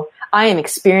go, I am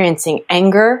experiencing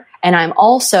anger and I'm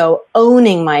also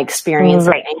owning my experience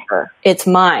of anger. It's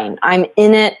mine. I'm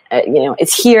in it.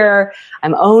 It's here.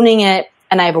 I'm owning it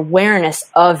and I have awareness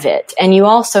of it. And you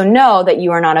also know that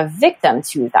you are not a victim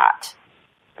to that.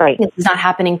 Right. It's not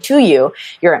happening to you.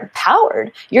 You're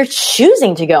empowered. You're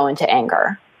choosing to go into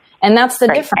anger. And that's the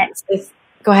difference.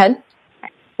 Go ahead.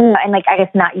 And like, I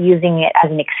guess not using it as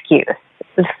an excuse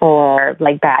for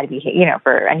like bad behavior,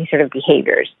 for any sort of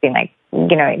behaviors, being like,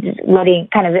 letting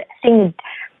kind of seeing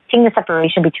the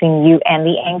separation between you and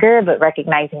the anger, but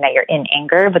recognizing that you're in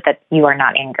anger, but that you are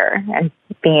not anger, and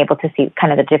being able to see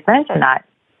kind of the difference, and not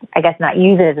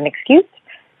use it as an excuse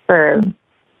for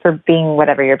being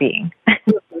whatever you're being.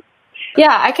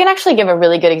 Yeah, I can actually give a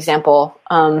really good example.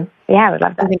 Yeah, I would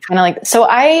love that. Kind of like, so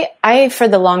I, for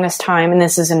the longest time, and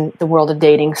this is in the world of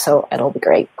dating, so it'll be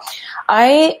great.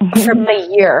 I, for about a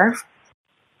year,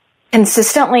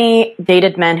 consistently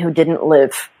dated men who didn't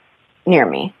live near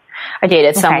me. I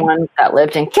dated someone that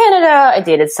lived in Canada. I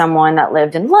dated someone that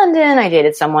lived in London. I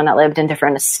dated someone that lived in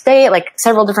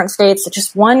several different states.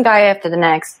 Just one guy after the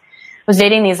next. I was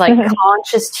dating these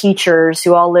conscious teachers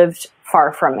who all lived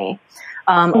far from me.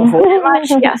 Avoidant much?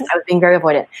 Yes, I was being very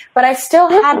avoidant. But I still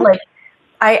had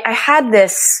I had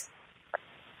this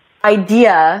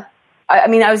idea.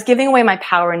 I was giving away my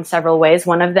power in several ways.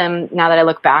 One of them, now that I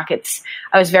look back,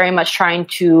 I was very much trying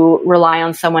to rely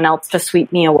on someone else to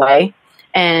sweep me away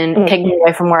and take me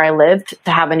away from where I lived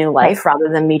to have a new life, rather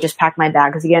than me just pack my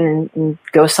bags again and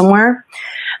go somewhere.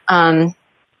 And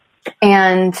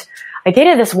I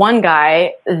dated this one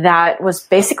guy that was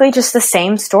basically just the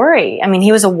same story.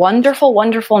 He was a wonderful,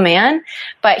 wonderful man,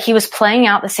 but he was playing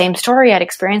out the same story I'd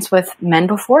experienced with men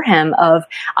before him of,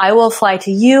 I will fly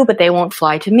to you, but they won't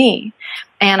fly to me.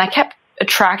 And I kept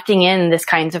attracting in this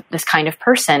kind of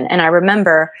person. And I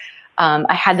remember,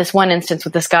 I had this one instance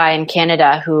with this guy in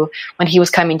Canada who, when he was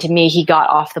coming to me, he got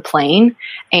off the plane,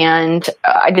 and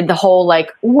I did the whole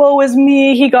woe is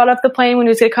me. He got off the plane when he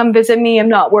was going to come visit me. I'm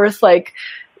not worth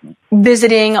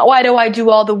visiting. Why do I do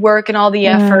all the work and all the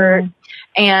effort?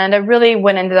 And I really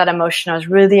went into that emotion. I was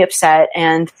really upset.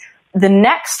 And the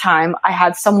next time I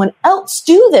had someone else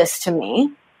do this to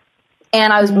me,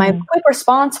 and my quick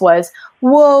response was,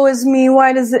 woe is me.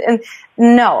 Why does it? And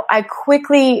no, I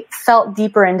quickly felt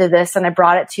deeper into this, and I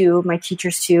brought it to my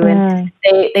teachers too. And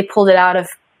they pulled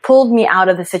me out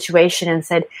of the situation and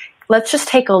said, let's just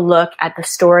take a look at the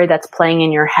story that's playing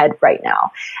in your head right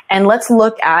now. And let's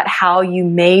look at how you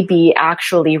may be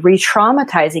actually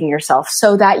re-traumatizing yourself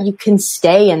so that you can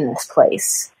stay in this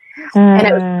place. And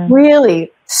it was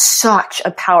really such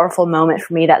a powerful moment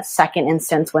for me, that second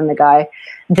instance when the guy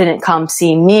didn't come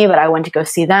see me, but I went to go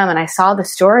see them. And I saw the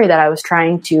story that I was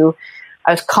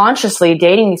consciously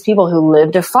dating these people who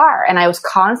lived afar. And I was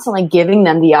constantly giving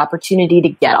them the opportunity to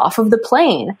get off of the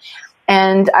plane.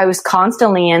 And I was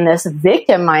constantly in this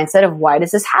victim mindset of, why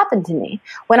does this happen to me?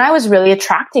 When I was really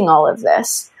attracting all of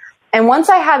this. And once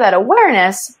I had that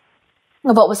awareness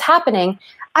of what was happening,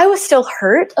 I was still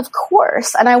hurt, of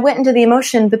course. And I went into the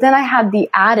emotion, but then I had the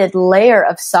added layer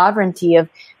of sovereignty of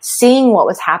seeing what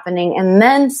was happening and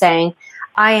then saying,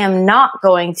 I am not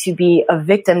going to be a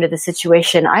victim to the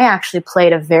situation. I actually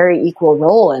played a very equal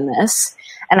role in this.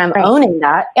 And I'm owning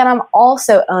that. And I'm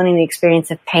also owning the experience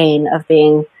of pain of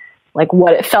being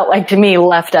what it felt like to me,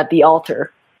 left at the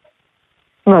altar.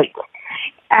 Right.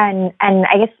 And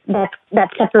I guess that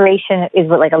separation is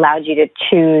what allowed you to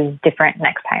choose different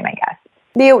next time, I guess.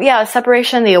 The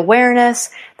separation, the awareness,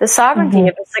 the sovereignty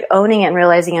of it's owning it and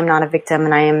realizing I'm not a victim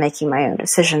and I am making my own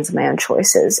decisions and my own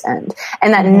choices, and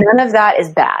that none of that is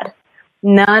bad.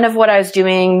 None of what I was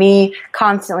doing, me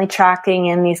constantly tracking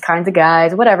in these kinds of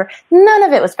guys, whatever, none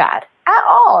of it was bad at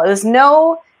all. It was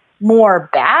no more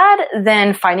bad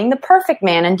than finding the perfect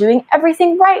man and doing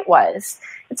everything right was.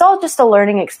 It's all just a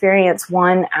learning experience,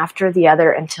 one after the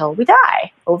other, until we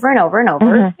die, over and over and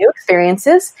over, new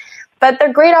experiences. But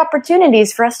they're great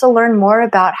opportunities for us to learn more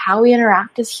about how we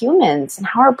interact as humans and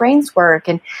how our brains work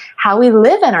and how we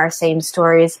live in our same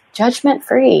stories,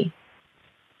 judgment-free.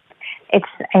 It's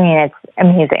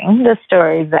amazing, the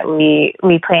stories that we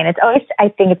play. And I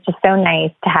think it's just so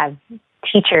nice to have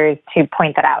teachers to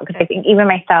point that out. Because I think even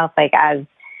myself, as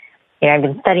I've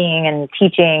been studying and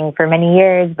teaching for many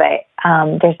years, but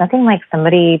there's nothing like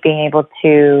somebody being able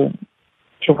to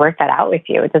work that out with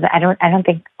you. It doesn't, I'm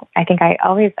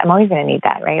always going to need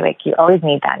that, right? Like you always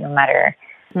need that no matter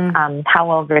how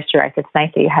well versed you are. So it's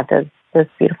nice that you have those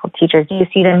beautiful teachers. Do you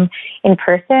see them in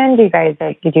person? Do you guys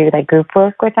you do group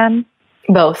work with them?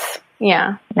 Both.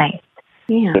 Yeah. Nice.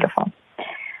 Yeah. Beautiful.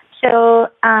 So,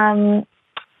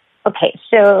 okay.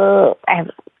 So I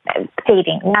have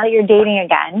dating. Now that you're dating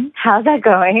again, how's that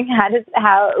going?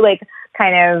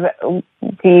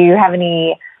 Do you have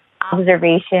any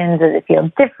observations? Does it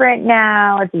feel different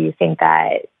now? Do you think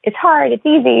that it's hard, it's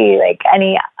easy? Like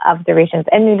any observations?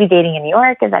 And maybe dating in New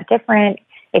York, is that different?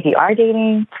 If you are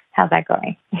dating, how's that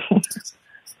going?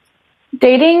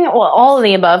 Dating, well, all of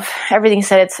the above. Everything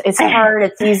said, it's hard,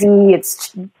 it's easy,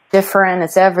 it's different,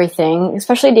 it's everything.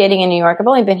 Especially dating in New York. I've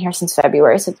only been here since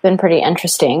February, so it's been pretty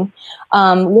interesting.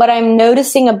 What I'm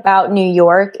noticing about New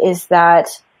York is that,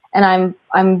 and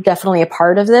I'm definitely a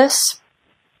part of this,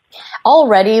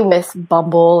 already with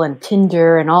Bumble and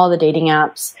Tinder and all the dating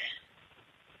apps,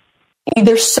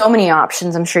 there's so many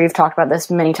options. I'm sure you've talked about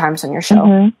this many times on your show.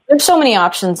 Mm-hmm. There's so many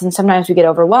options, and sometimes we get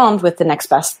overwhelmed with the next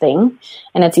best thing,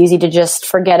 and it's easy to just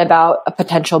forget about a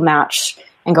potential match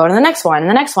and go to the next one, and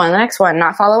the next one, and the next one, and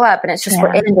not follow up. And it's just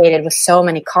we're inundated with so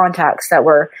many contacts that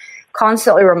we're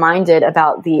constantly reminded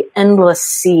about the endless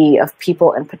sea of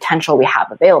people and potential we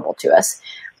have available to us.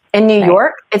 In New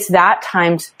York, it's that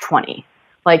times 20.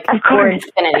 Like, or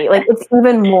infinity. Like, it's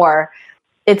even more.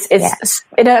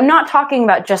 And I'm not talking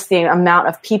about just the amount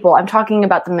of people. I'm talking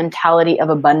about the mentality of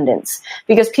abundance,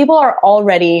 because people are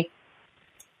already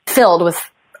filled with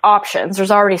options. There's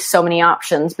already so many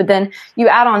options, but then you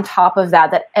add on top of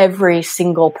that every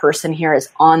single person here is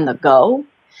on the go.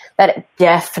 That it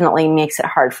definitely makes it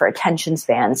hard for attention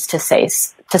spans to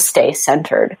stay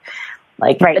centered.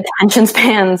 Like attention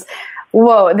spans,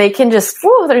 they can just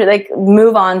they're like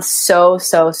move on so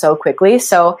quickly.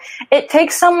 So it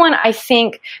takes someone, I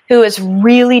think, who is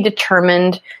really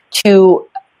determined to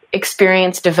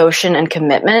experience devotion and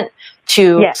commitment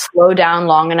to slow down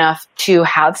long enough to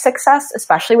have success,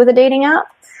 especially with a dating app.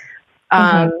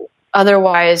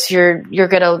 Otherwise,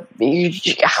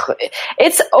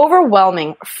 it's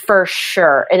overwhelming for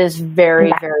sure. It is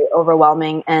very, very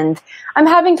overwhelming. And I'm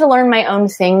having to learn my own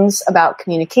things about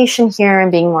communication here and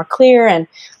being more clear and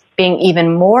being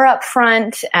even more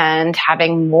upfront and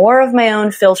having more of my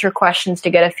own filter questions to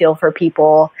get a feel for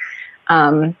people.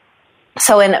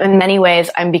 So in many ways,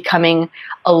 I'm becoming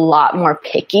a lot more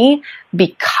picky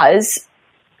because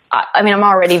I'm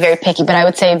already very picky, but I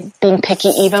would say being picky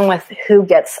even with who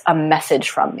gets a message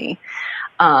from me.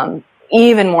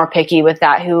 Even more picky with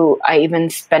that who I even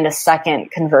spend a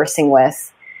second conversing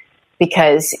with,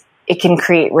 because it can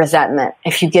create resentment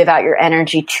if you give out your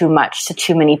energy too much to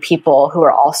too many people who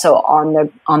are also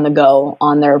on the go,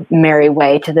 on their merry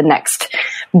way to the next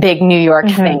big New York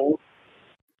thing.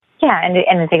 Yeah, and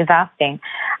it's exhausting.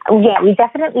 Yeah, we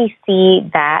definitely see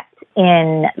that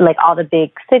in like all the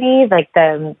big cities, like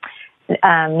the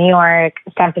New York,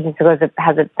 San Francisco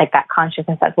has that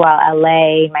consciousness as well.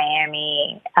 LA,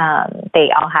 Miami,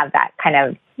 they all have that kind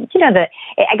of,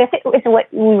 I guess it's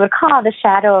what we would call the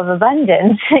shadow of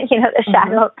abundance, the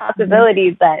shadow of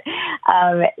possibilities that,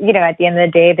 at the end of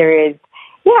the day, there is,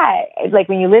 like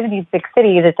when you live in these big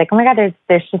cities, it's like, oh my God,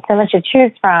 there's just so much to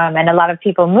choose from. And a lot of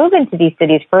people move into these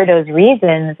cities for those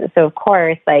reasons. So of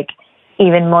course, like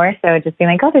even more so just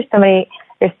being like, oh, there's so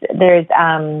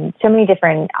many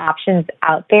different options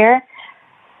out there.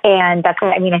 And that's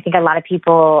what, I think a lot of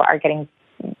people are getting,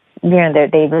 they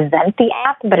resent the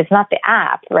app, but it's not the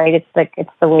app, right? It's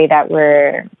the way that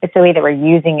we're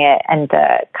using it and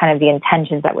the kind of the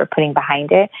intentions that we're putting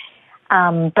behind it.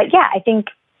 But yeah, I think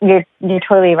you're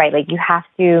totally right. Like you don't have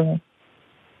to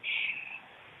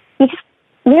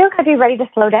be ready to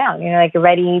slow down, like you're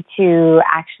ready to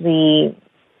actually,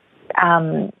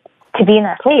 to be in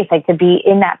that place, like to be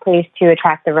in that place to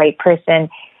attract the right person.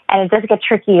 And it does get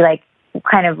tricky, like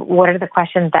kind of what are the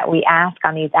questions that we ask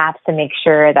on these apps to make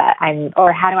sure that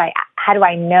how do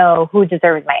I know who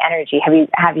deserves my energy?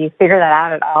 Have you figured that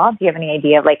out at all? Do you have any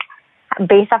idea of like,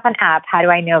 based off an app, how do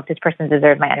I know if this person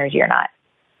deserves my energy or not?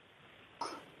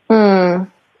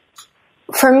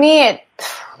 For me, it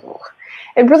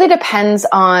really depends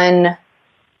on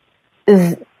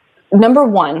number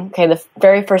one. Okay, the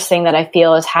very first thing that I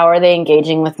feel is how are they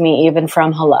engaging with me even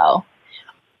from hello?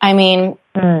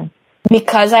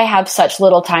 Because I have such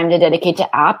little time to dedicate to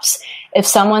apps, if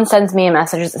someone sends me a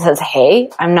message that says, hey,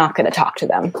 I'm not going to talk to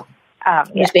them.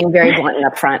 Just being very blunt and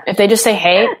upfront. If they just say,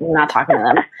 hey, I'm not talking to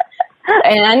them.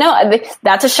 And I know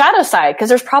that's a shadow side because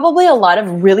there's probably a lot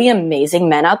of really amazing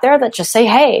men out there that just say,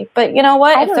 hey, but you know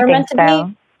what? If they're meant to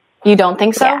be, you don't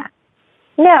think so? Yeah.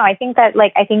 No, I think that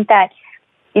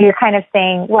you're kind of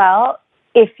saying, well,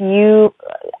 if you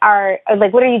are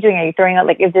like, what are you doing? Are you throwing out,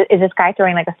 like, is this guy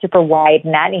throwing like a super wide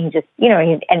net and he just, you know,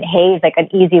 and hay is like an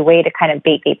easy way to kind of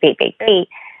bait.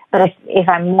 But if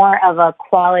I'm more of a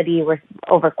quality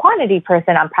over quantity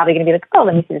person, I'm probably going to be like, oh,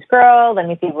 let me see this girl. Let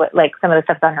me see what, like, some of the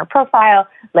stuff's on her profile.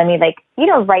 Let me, like, you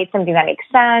know, write something that makes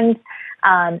sense.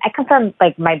 I come from,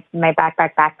 like, my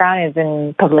background is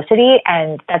in publicity,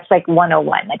 and that's like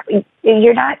 101. Like,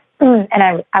 you're not, and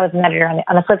I was an editor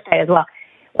on the flip side as well.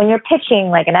 When you're pitching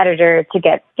like an editor to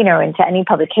get, you know, into any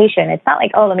publication, it's not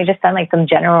like, oh, let me just send like some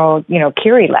general, you know,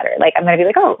 query letter. Like, I'm going to be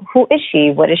like, oh, who is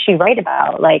she? What does she write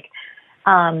about? Like,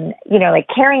 you know, like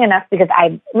caring enough because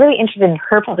I'm really interested in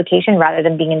her publication rather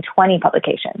than being in 20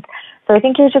 publications. So I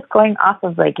think you're just going off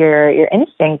of like your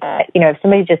instinct that, you know, if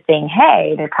somebody's just saying,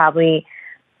 hey, they're probably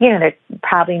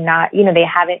not, you know, they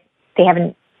haven't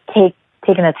taken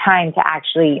the time to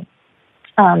actually,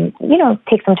 you know,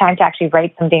 take some time to actually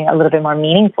write something a little bit more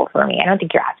meaningful for me. I don't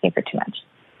think you're asking for too much.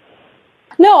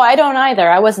 No, I don't either.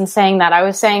 I wasn't saying that. I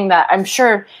was saying that I'm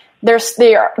sure there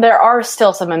are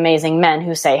still some amazing men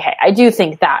who say, hey, I do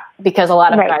think that, because a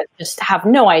lot of guys just have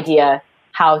no idea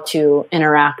how to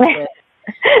interact with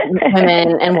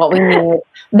women and what we need.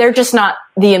 They're just not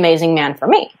the amazing man for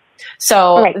me.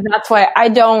 So that's why I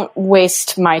don't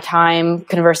waste my time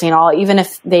conversing at all. Even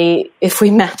if we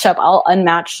match up, I'll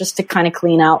unmatch just to kind of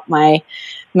clean out my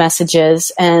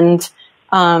messages. And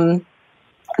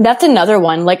that's another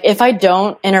one. Like, if I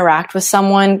don't interact with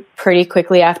someone pretty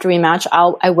quickly after we match,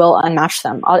 I will unmatch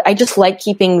them. I just like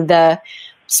keeping the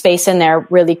space in there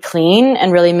really clean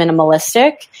and really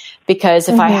minimalistic, because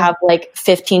if I have like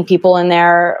 15 people in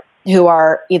there who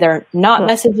are either not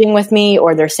messaging with me,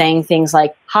 or they're saying things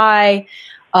like hi,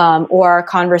 or our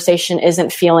conversation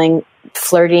isn't feeling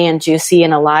flirty and juicy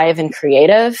and alive and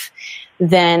creative,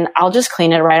 then I'll just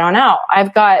clean it right on out.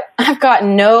 I've got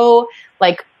no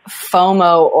like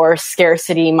FOMO or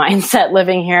scarcity mindset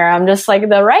living here. I'm just like,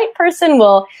 the right person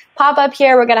will pop up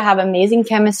here. We're going to have amazing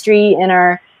chemistry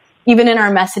even in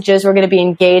our messages. We're going to be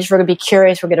engaged. We're going to be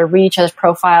curious. We're going to read each other's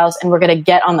profiles, and we're going to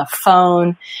get on the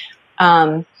phone.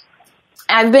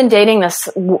 I've been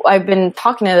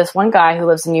talking to this one guy who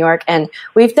lives in New York, and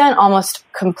we've done almost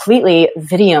completely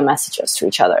video messages to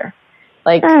each other.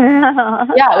 Like,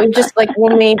 yeah, we just, like,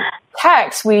 when we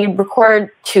text, we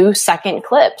record 2-second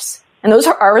clips, and those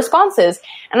are our responses.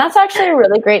 And that's actually a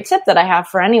really great tip that I have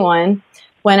for anyone.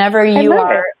 Whenever you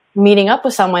are meeting up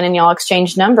with someone and y'all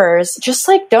exchange numbers, just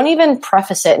like, don't even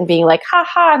preface it and being like,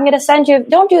 haha, I'm going to send you.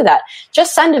 Don't do that.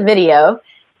 Just send a video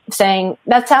saying,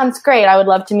 that sounds great, I would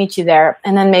love to meet you there.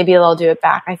 And then maybe they'll do it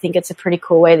back. I think it's a pretty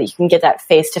cool way that you can get that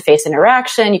face-to-face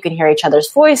interaction. You can hear each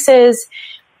other's voices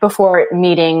before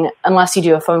meeting, unless you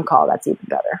do a phone call. That's even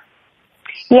better.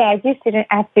 Yeah, I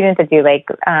have students that do like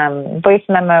voice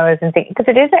memos and things, because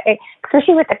it is,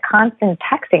 especially with the constant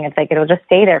texting, it's like it'll just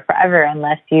stay there forever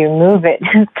unless you move it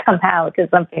somehow to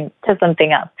something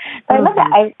else. So I love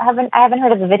that. I haven't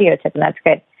heard of a video tip, and that's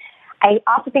good. I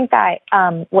also think that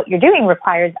what you're doing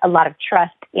requires a lot of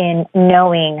trust in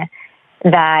knowing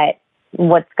that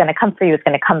what's going to come for you is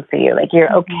going to come for you. Like,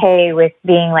 you're okay with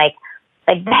being like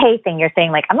the hey thing. You're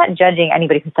saying, like, I'm not judging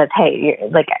anybody who says hey.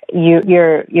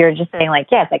 You're just saying, like,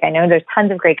 yes, like, I know there's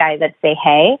tons of great guys that say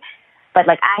hey, but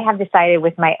like, I have decided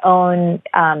with my own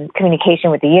communication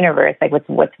with the universe, like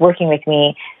what's working with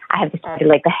me, I have decided,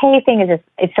 like, the hey thing is just,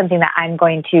 it's something that I'm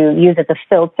going to use as a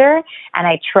filter, and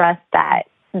I trust that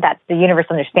the universe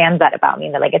understands that about me,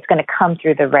 and that, like, it's going to come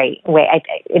through the right way.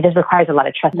 It just requires a lot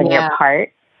of trust on your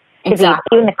part.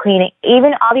 Exactly. Even the cleaning,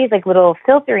 even all these like little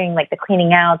filtering, like the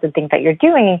cleaning out and things that you're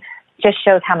doing, just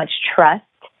shows how much trust.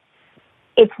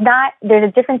 It's not, there's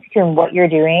a difference between what you're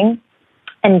doing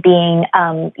and being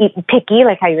picky,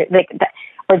 like how you're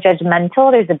or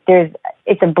judgmental.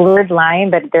 It's a blurred line,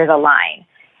 but there's a line.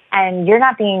 And you're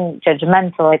not being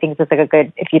judgmental. I think this is like a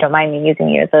good, if you don't mind me using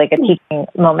you as like a teaching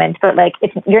moment, but like,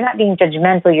 you're not being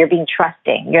judgmental, you're being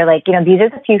trusting. You're like, you know, these are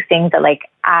the few things that like,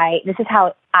 this is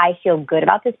how I feel good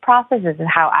about this process. This is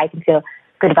how I can feel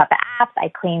good about the apps. I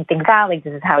clean things out. Like,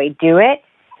 this is how I do it.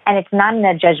 And it's not in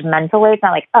a judgmental way. It's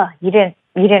not like, oh, you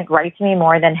didn't write to me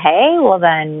more than, hey, well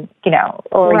then, you know,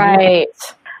 or right.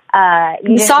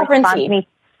 You didn't sovereignty. respond to me.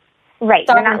 Right.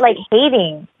 You're not like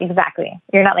hating. Exactly.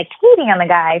 You're not like hating on the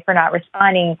guy for not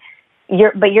responding.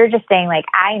 But you're just saying, like,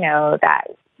 I know that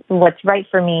what's right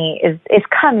for me is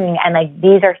coming. And like,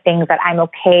 these are things that I'm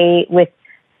okay with,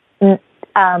 you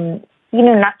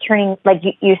know, not turning, like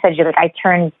you said, you're like, I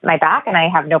turned my back and I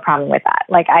have no problem with that.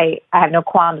 Like, I have no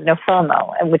qualms, no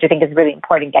FOMO, which I think is really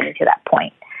important getting to that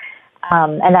point.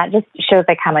 And that just shows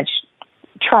like how much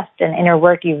trust and inner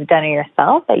work you've done in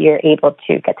yourself that you're able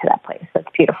to get to that place. That's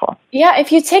beautiful. Yeah,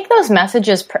 if you take those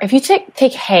messages, if you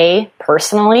take hey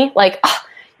personally, like,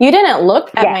 you didn't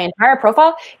look at my entire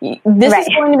profile, this is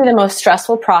going to be the most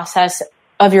stressful process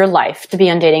of your life to be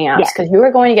on dating apps, because you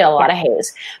are going to get a lot of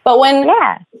haze. But when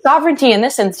sovereignty in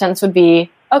this instance would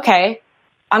be, okay,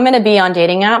 I'm going to be on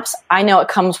dating apps. I know it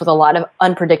comes with a lot of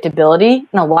unpredictability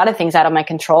and a lot of things out of my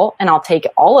control. And I'll take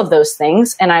all of those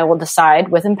things and I will decide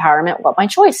with empowerment what my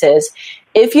choice is.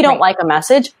 If you don't like a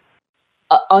message,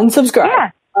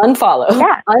 unsubscribe, unfollow,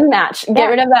 unmatch, get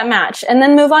rid of that match, and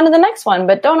then move on to the next one.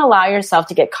 But don't allow yourself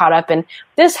to get caught up in,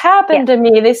 this happened to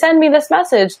me, they send me this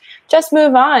message. Just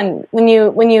move on. When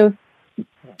you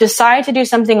decide to do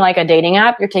something like a dating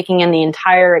app, you're taking in the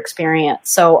entire experience.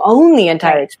 So own the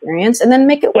entire experience and then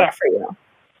make it work for you.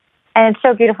 And it's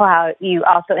so beautiful how you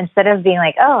also, instead of being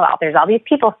like, oh, there's all these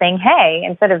people saying, hey,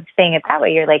 instead of saying it that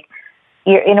way, you're like,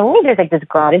 in a way, there's like this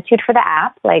gratitude for the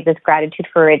app, like this gratitude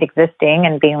for it existing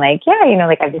and being like, yeah, you know,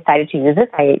 like I've decided to use this.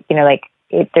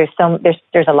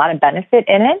 There's a lot of benefit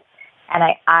in it. And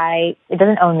it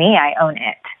doesn't own me, I own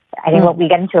it. I think when we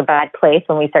get into a bad place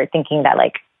when we start thinking that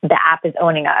like the app is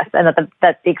owning us and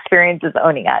that the experience is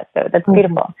owning us. So that's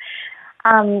beautiful.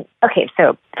 Okay,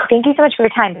 so thank you so much for your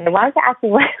time. I wanted to ask you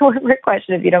one more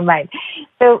question, if you don't mind.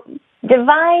 So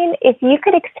divine, if you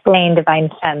could explain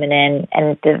divine feminine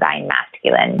and divine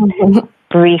masculine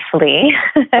briefly.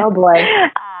 Oh boy.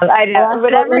 I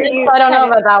don't know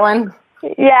about that one.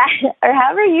 Yeah, or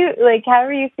however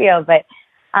you feel, but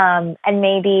and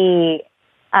maybe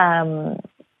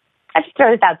I just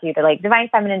throw this out to you, but like divine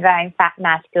feminine, divine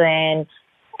masculine,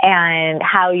 and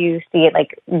how you see it,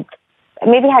 like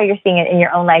maybe how you're seeing it in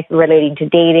your own life relating to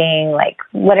dating, like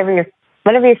whatever you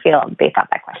feel based off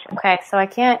that question. Okay, so I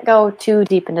can't go too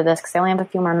deep into this because I only have a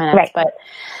few more minutes, but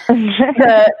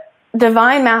the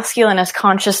divine masculine is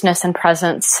consciousness and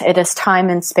presence. It is time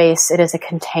and space. It is a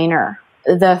container.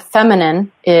 The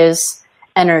feminine is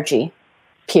energy,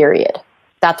 period.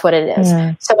 That's what it is.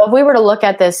 So if we were to look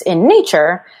at this in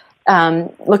nature,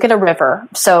 look at a river.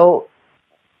 So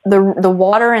the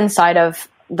water inside of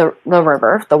the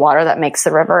river, the water that makes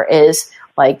the river, is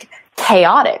like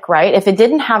chaotic, right? If it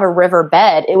didn't have a river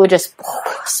bed, it would just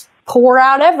pour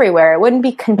out everywhere. It wouldn't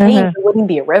be contained. It wouldn't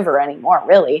be a river anymore,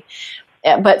 really.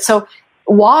 But so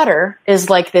water is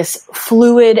like this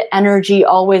fluid energy,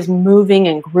 always moving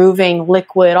and grooving,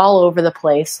 liquid all over the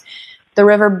place. The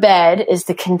river bed is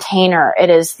the container. It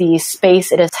is the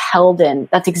space it is held in.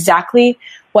 That's exactly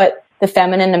what the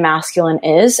feminine and masculine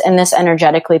is. And this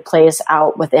energetically plays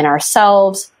out within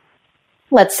ourselves.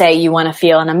 Let's say you want to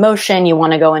feel an emotion, you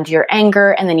want to go into your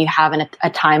anger, and then you have a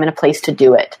time and a place to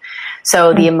do it.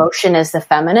 So the emotion is the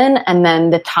feminine, and then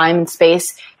the time and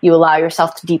space you allow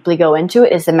yourself to deeply go into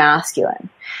it is the masculine.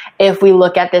 If we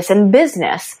look at this in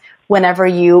business, whenever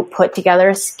you put together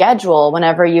a schedule,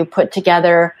 whenever you put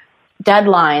together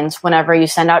deadlines, whenever you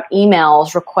send out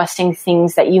emails requesting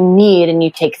things that you need and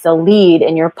you take the lead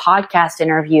in your podcast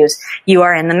interviews, you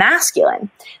are in the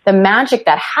masculine. The magic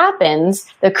that happens,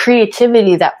 the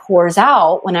creativity that pours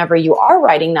out whenever you are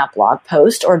writing that blog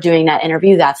post or doing that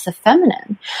interview, that's the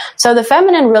feminine. So the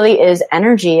feminine really is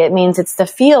energy. It means it's the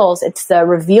feels, it's the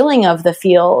revealing of the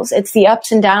feels, it's the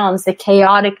ups and downs, the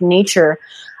chaotic nature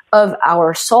of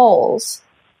our souls.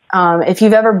 If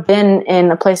you've ever been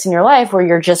in a place in your life where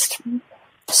you're just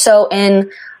so in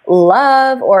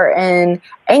love or in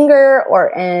anger or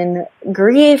in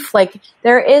grief, like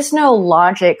there is no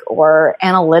logic or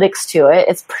analytics to it.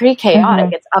 It's pretty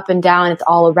chaotic. It's up and down. It's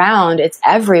all around. It's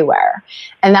everywhere.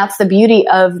 And that's the beauty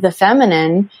of the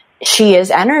feminine. She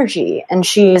is energy and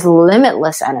she is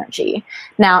limitless energy.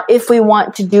 Now, if we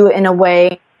want to do it in a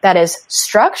way that is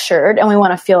structured and we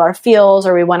want to feel our feels,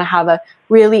 or we want to have a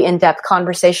really in-depth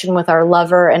conversation with our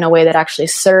lover in a way that actually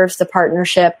serves the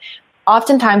partnership,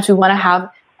 oftentimes we want to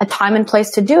have a time and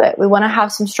place to do it. We want to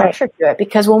have some structure to it,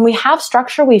 because when we have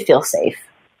structure, we feel safe.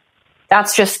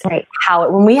 That's just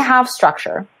when we have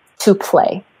structure to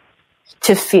play,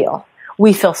 to feel,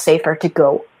 we feel safer to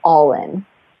go all in.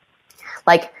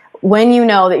 Like when you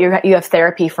know that you have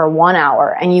therapy for 1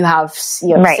 hour and you have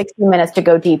 60 minutes to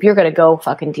go deep, you're going to go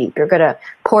fucking deep. You're going to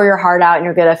pour your heart out and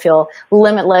you're going to feel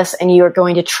limitless, and you're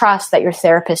going to trust that your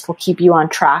therapist will keep you on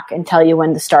track and tell you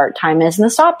when the start time is and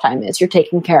the stop time is. You're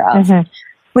taken care of.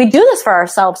 We do this for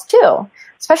ourselves too,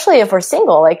 especially if we're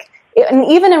single.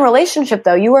 And even in relationship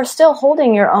though, you are still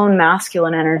holding your own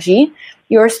masculine energy.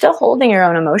 You are still holding your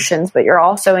own emotions, but you're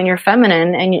also in your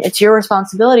feminine, and it's your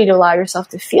responsibility to allow yourself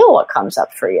to feel what comes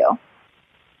up for you.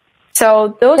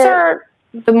 So those are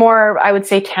the more, I would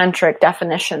say, tantric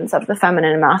definitions of the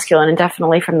feminine and masculine, and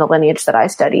definitely from the lineage that I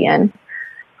study in.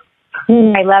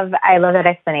 I love that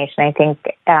explanation. I think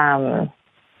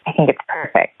it's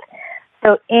perfect.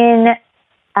 So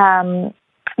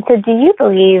so do you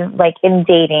believe, like, in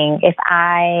dating, if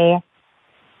I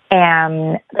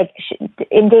am, like,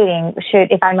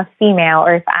 if I'm a female,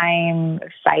 or if I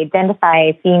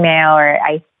identify female, or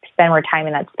I spend more time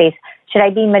in that space, should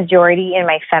I be majority in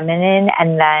my feminine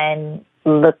and then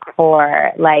look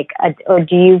for, like, or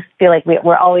do you feel like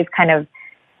we're always kind of,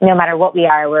 no matter what we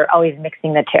are, we're always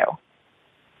mixing the two?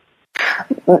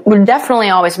 We're definitely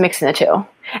always mixing the two.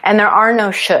 And there are no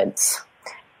shoulds.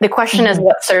 The question is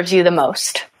what serves you the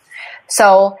most.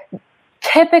 So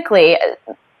typically,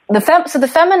 the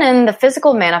feminine, the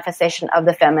physical manifestation of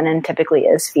the feminine typically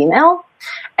is female,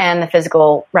 and the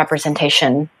physical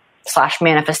representation /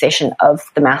 manifestation of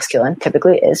the masculine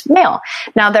typically is male.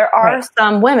 Now, there are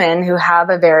some women who have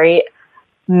a very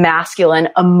masculine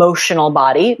emotional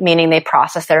body, meaning they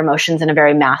process their emotions in a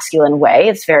very masculine way.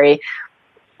 It's very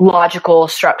logical,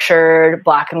 structured,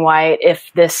 black and white.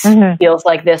 If this feels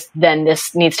like this, then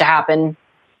this needs to happen.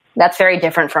 That's very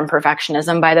different from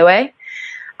perfectionism, by the way.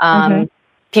 A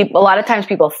lot of times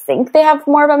people think they have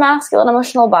more of a masculine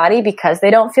emotional body because they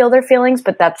don't feel their feelings,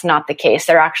 but that's not the case.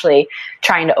 They're actually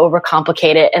trying to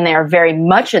overcomplicate it, and they are very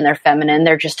much in their feminine.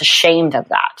 They're just ashamed of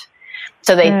that.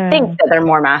 So they think that they're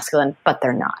more masculine, but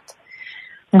they're not.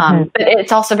 But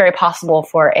it's also very possible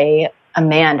for a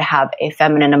man to have a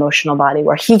feminine emotional body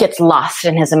where he gets lost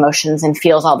in his emotions and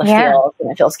feels all the feels,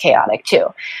 and it feels chaotic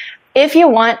too. If you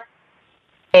want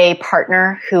a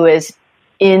partner who is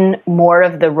in more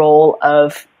of the role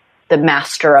of the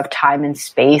master of time and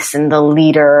space, and the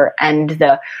leader, and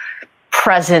the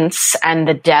presence, and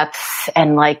the depth,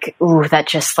 and like, ooh, that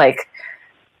just like,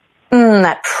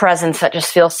 that presence that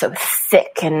just feels so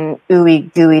thick and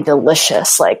ooey gooey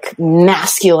delicious, like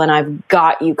masculine, I've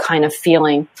got you kind of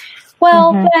feeling,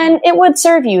 well, then it would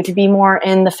serve you to be more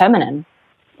in the feminine,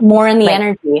 more in the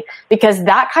energy, because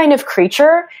that kind of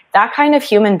creature, that kind of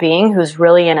human being who's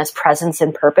really in his presence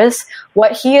and purpose,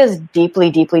 what he is deeply,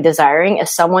 deeply desiring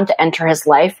is someone to enter his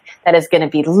life that is going to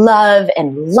be love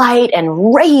and light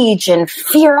and rage and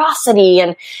ferocity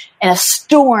and a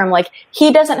storm. Like,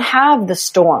 he doesn't have the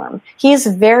storm. He's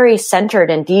very centered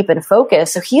and deep and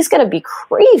focused. So he's going to be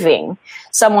craving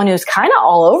someone who's kind of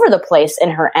all over the place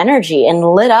in her energy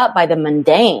and lit up by the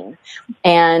mundane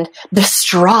and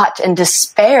distraught and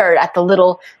despaired at the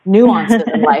little nuances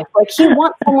in life. Like, he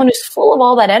wants someone who's full of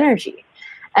all that energy.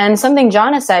 And something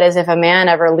John has said is, if a man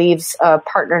ever leaves a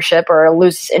partnership or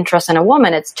loses interest in a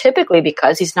woman, it's typically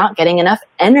because he's not getting enough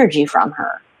energy from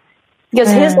her. Because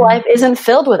his life isn't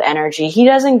filled with energy. He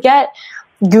doesn't get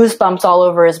goosebumps all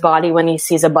over his body when he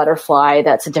sees a butterfly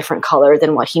that's a different color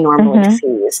than what he normally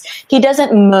sees. He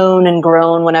doesn't moan and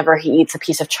groan whenever he eats a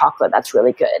piece of chocolate that's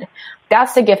really good.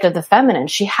 That's the gift of the feminine.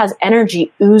 She has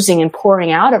energy oozing and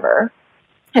pouring out of her.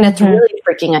 And it's really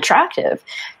freaking attractive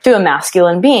to a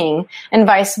masculine being, and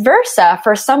vice versa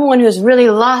for someone who's really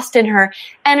lost in her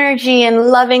energy and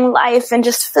loving life and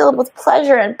just filled with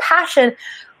pleasure and passion.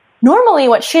 Normally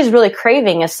what she's really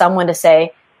craving is someone to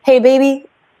say, hey, baby,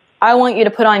 I want you to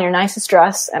put on your nicest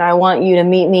dress, and I want you to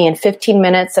meet me in 15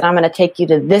 minutes, and I'm going to take you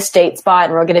to this date spot,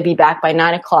 and we're going to be back by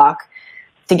 9:00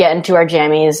 to get into our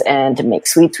jammies and to make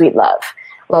sweet, sweet love.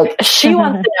 Like, she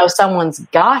wants to know someone's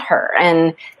got her,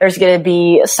 and there's going to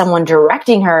be someone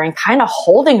directing her and kind of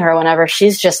holding her whenever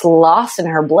she's just lost in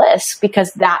her bliss,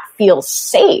 because that feels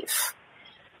safe.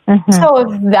 So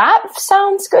if that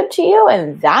sounds good to you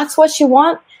and that's what you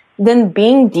want, then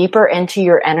being deeper into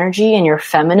your energy and your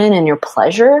feminine and your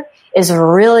pleasure is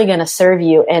really going to serve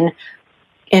you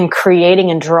in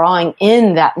creating and drawing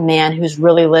in that man who's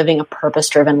really living a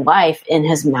purpose-driven life in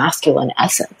his masculine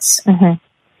essence.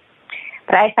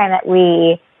 But I find that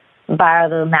we borrow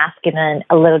the masculine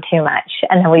a little too much,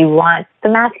 and then we want the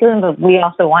masculine, but we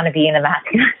also want to be in the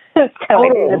masculine.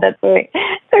 That's where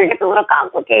it gets a little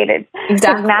complicated.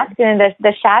 Exactly. Masculine,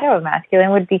 the shadow of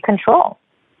masculine would be control.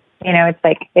 You know, it's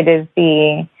like, it is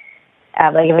the,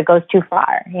 like, if it goes too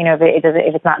far, you know, if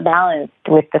it's not balanced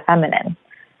with the feminine.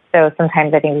 So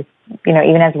sometimes I think, you know,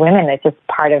 even as women, it's just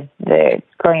part of the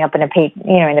growing up in in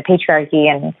the patriarchy,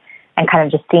 and kind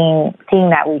of just seeing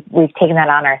that we've taken that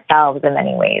on ourselves in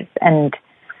many ways. And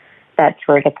that's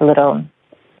where it gets a little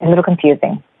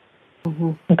confusing.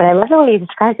 But I love the way you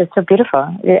described it. It's so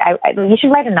beautiful. You should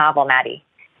write a novel, Maddie.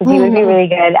 You would be really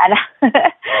good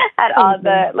at all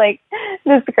the, like,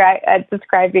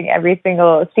 describing every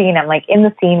single scene. I'm like in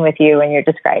the scene with you and you're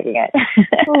describing it.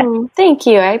 Thank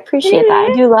you. I appreciate that.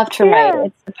 I do love to write.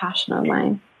 It's a passion of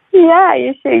mine. Yeah,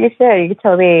 you should.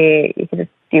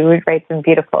 You would write some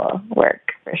beautiful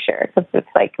work for sure. So it's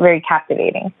like very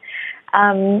captivating.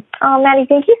 Maddie,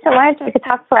 thank you so much. We could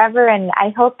talk forever, and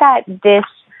I hope that this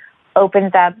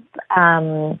opens up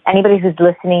anybody who's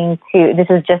listening to, this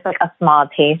is just like a small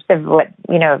taste of what,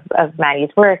 of Maddie's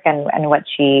work and what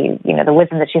she, the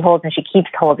wisdom that she holds and she keeps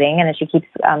holding and that she keeps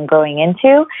going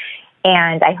into.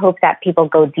 And I hope that people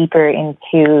go deeper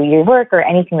into your work or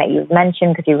anything that you've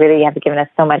mentioned, because you really have given us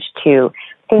so much to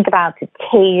think about, to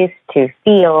taste, to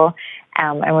feel.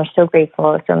 And we're so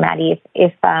grateful. So Maddie,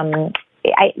 if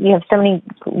you have so many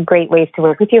great ways to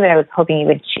work with you, but I was hoping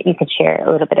you could share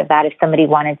a little bit of that. If somebody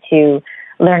wanted to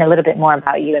learn a little bit more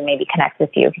about you and maybe connect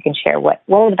with you, if you can share what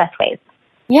were the best ways?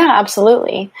 Yeah,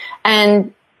 absolutely.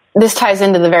 And this ties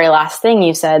into the very last thing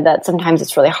you said, that sometimes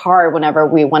it's really hard whenever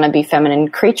we want to be feminine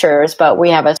creatures, but we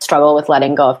have a struggle with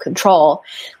letting go of control.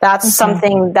 That's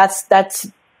something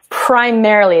that's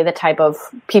primarily the type of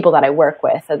people that I work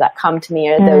with that come to me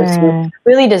are those who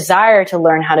really desire to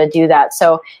learn how to do that.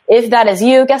 So if that is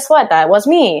you, guess what? That was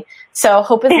me. So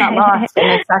hope is not lost.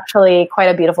 And it's actually quite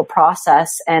a beautiful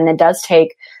process. And it does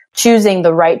take choosing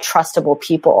the right trustable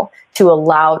people to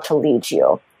allow to lead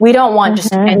you. We don't want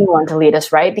just anyone to lead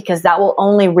us, right? Because that will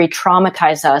only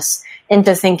re-traumatize us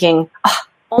into thinking,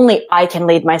 only I can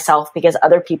lead myself because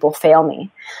other people fail me.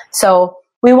 So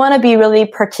we want to be really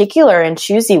particular and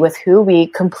choosy with who we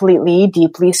completely,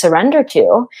 deeply surrender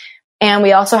to. And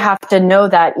we also have to know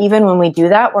that even when we do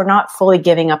that, we're not fully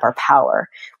giving up our power.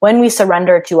 When we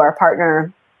surrender to our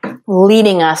partner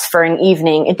leading us for an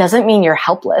evening, it doesn't mean you're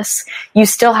helpless. You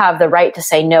still have the right to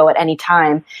say no at any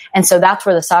time. And so that's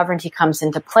where the sovereignty comes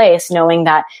into place, knowing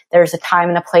that there's a time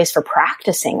and a place for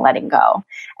practicing letting go.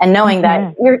 And knowing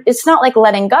that it's not like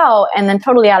letting go and then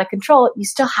totally out of control. You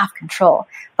still have control.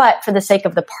 But for the sake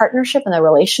of the partnership and the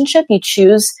relationship, you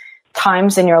choose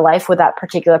times in your life with that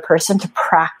particular person to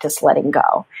practice letting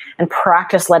go and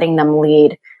practice letting them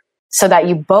lead, so that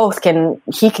you both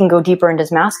he can go deeper into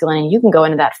his masculine and you can go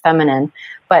into that feminine.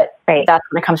 But that's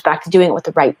when it comes back to doing it with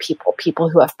the right people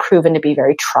who have proven to be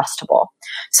very trustable.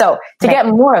 So to get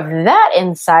more of that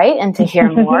insight and to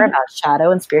hear more about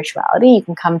shadow and spirituality, you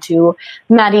can come to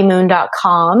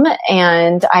maddiemoon.com.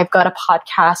 And I've got a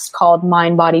podcast called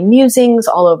Mind Body Musings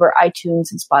all over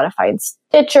iTunes and Spotify and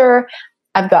Stitcher.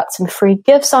 I've got some free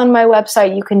gifts on my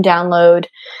website you can download.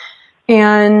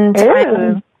 And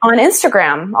I'm on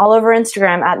Instagram, all over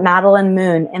Instagram at Madeline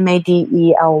Moon,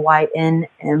 MADELYNMOON.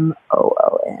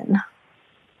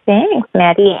 Thanks,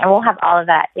 Maddie. And we'll have all of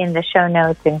that in the show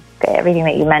notes and everything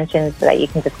that you mentioned so that you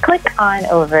can just click on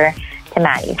over to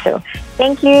Maddie. So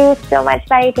thank you so much,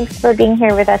 Maddie. Thanks for being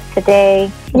here with us today.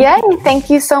 Yeah,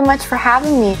 thank you so much for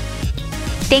having me.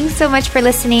 Thanks so much for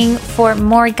listening. For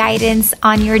more guidance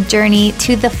on your journey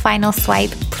to the final swipe,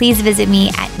 please visit me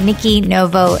at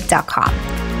nikkinovo.com.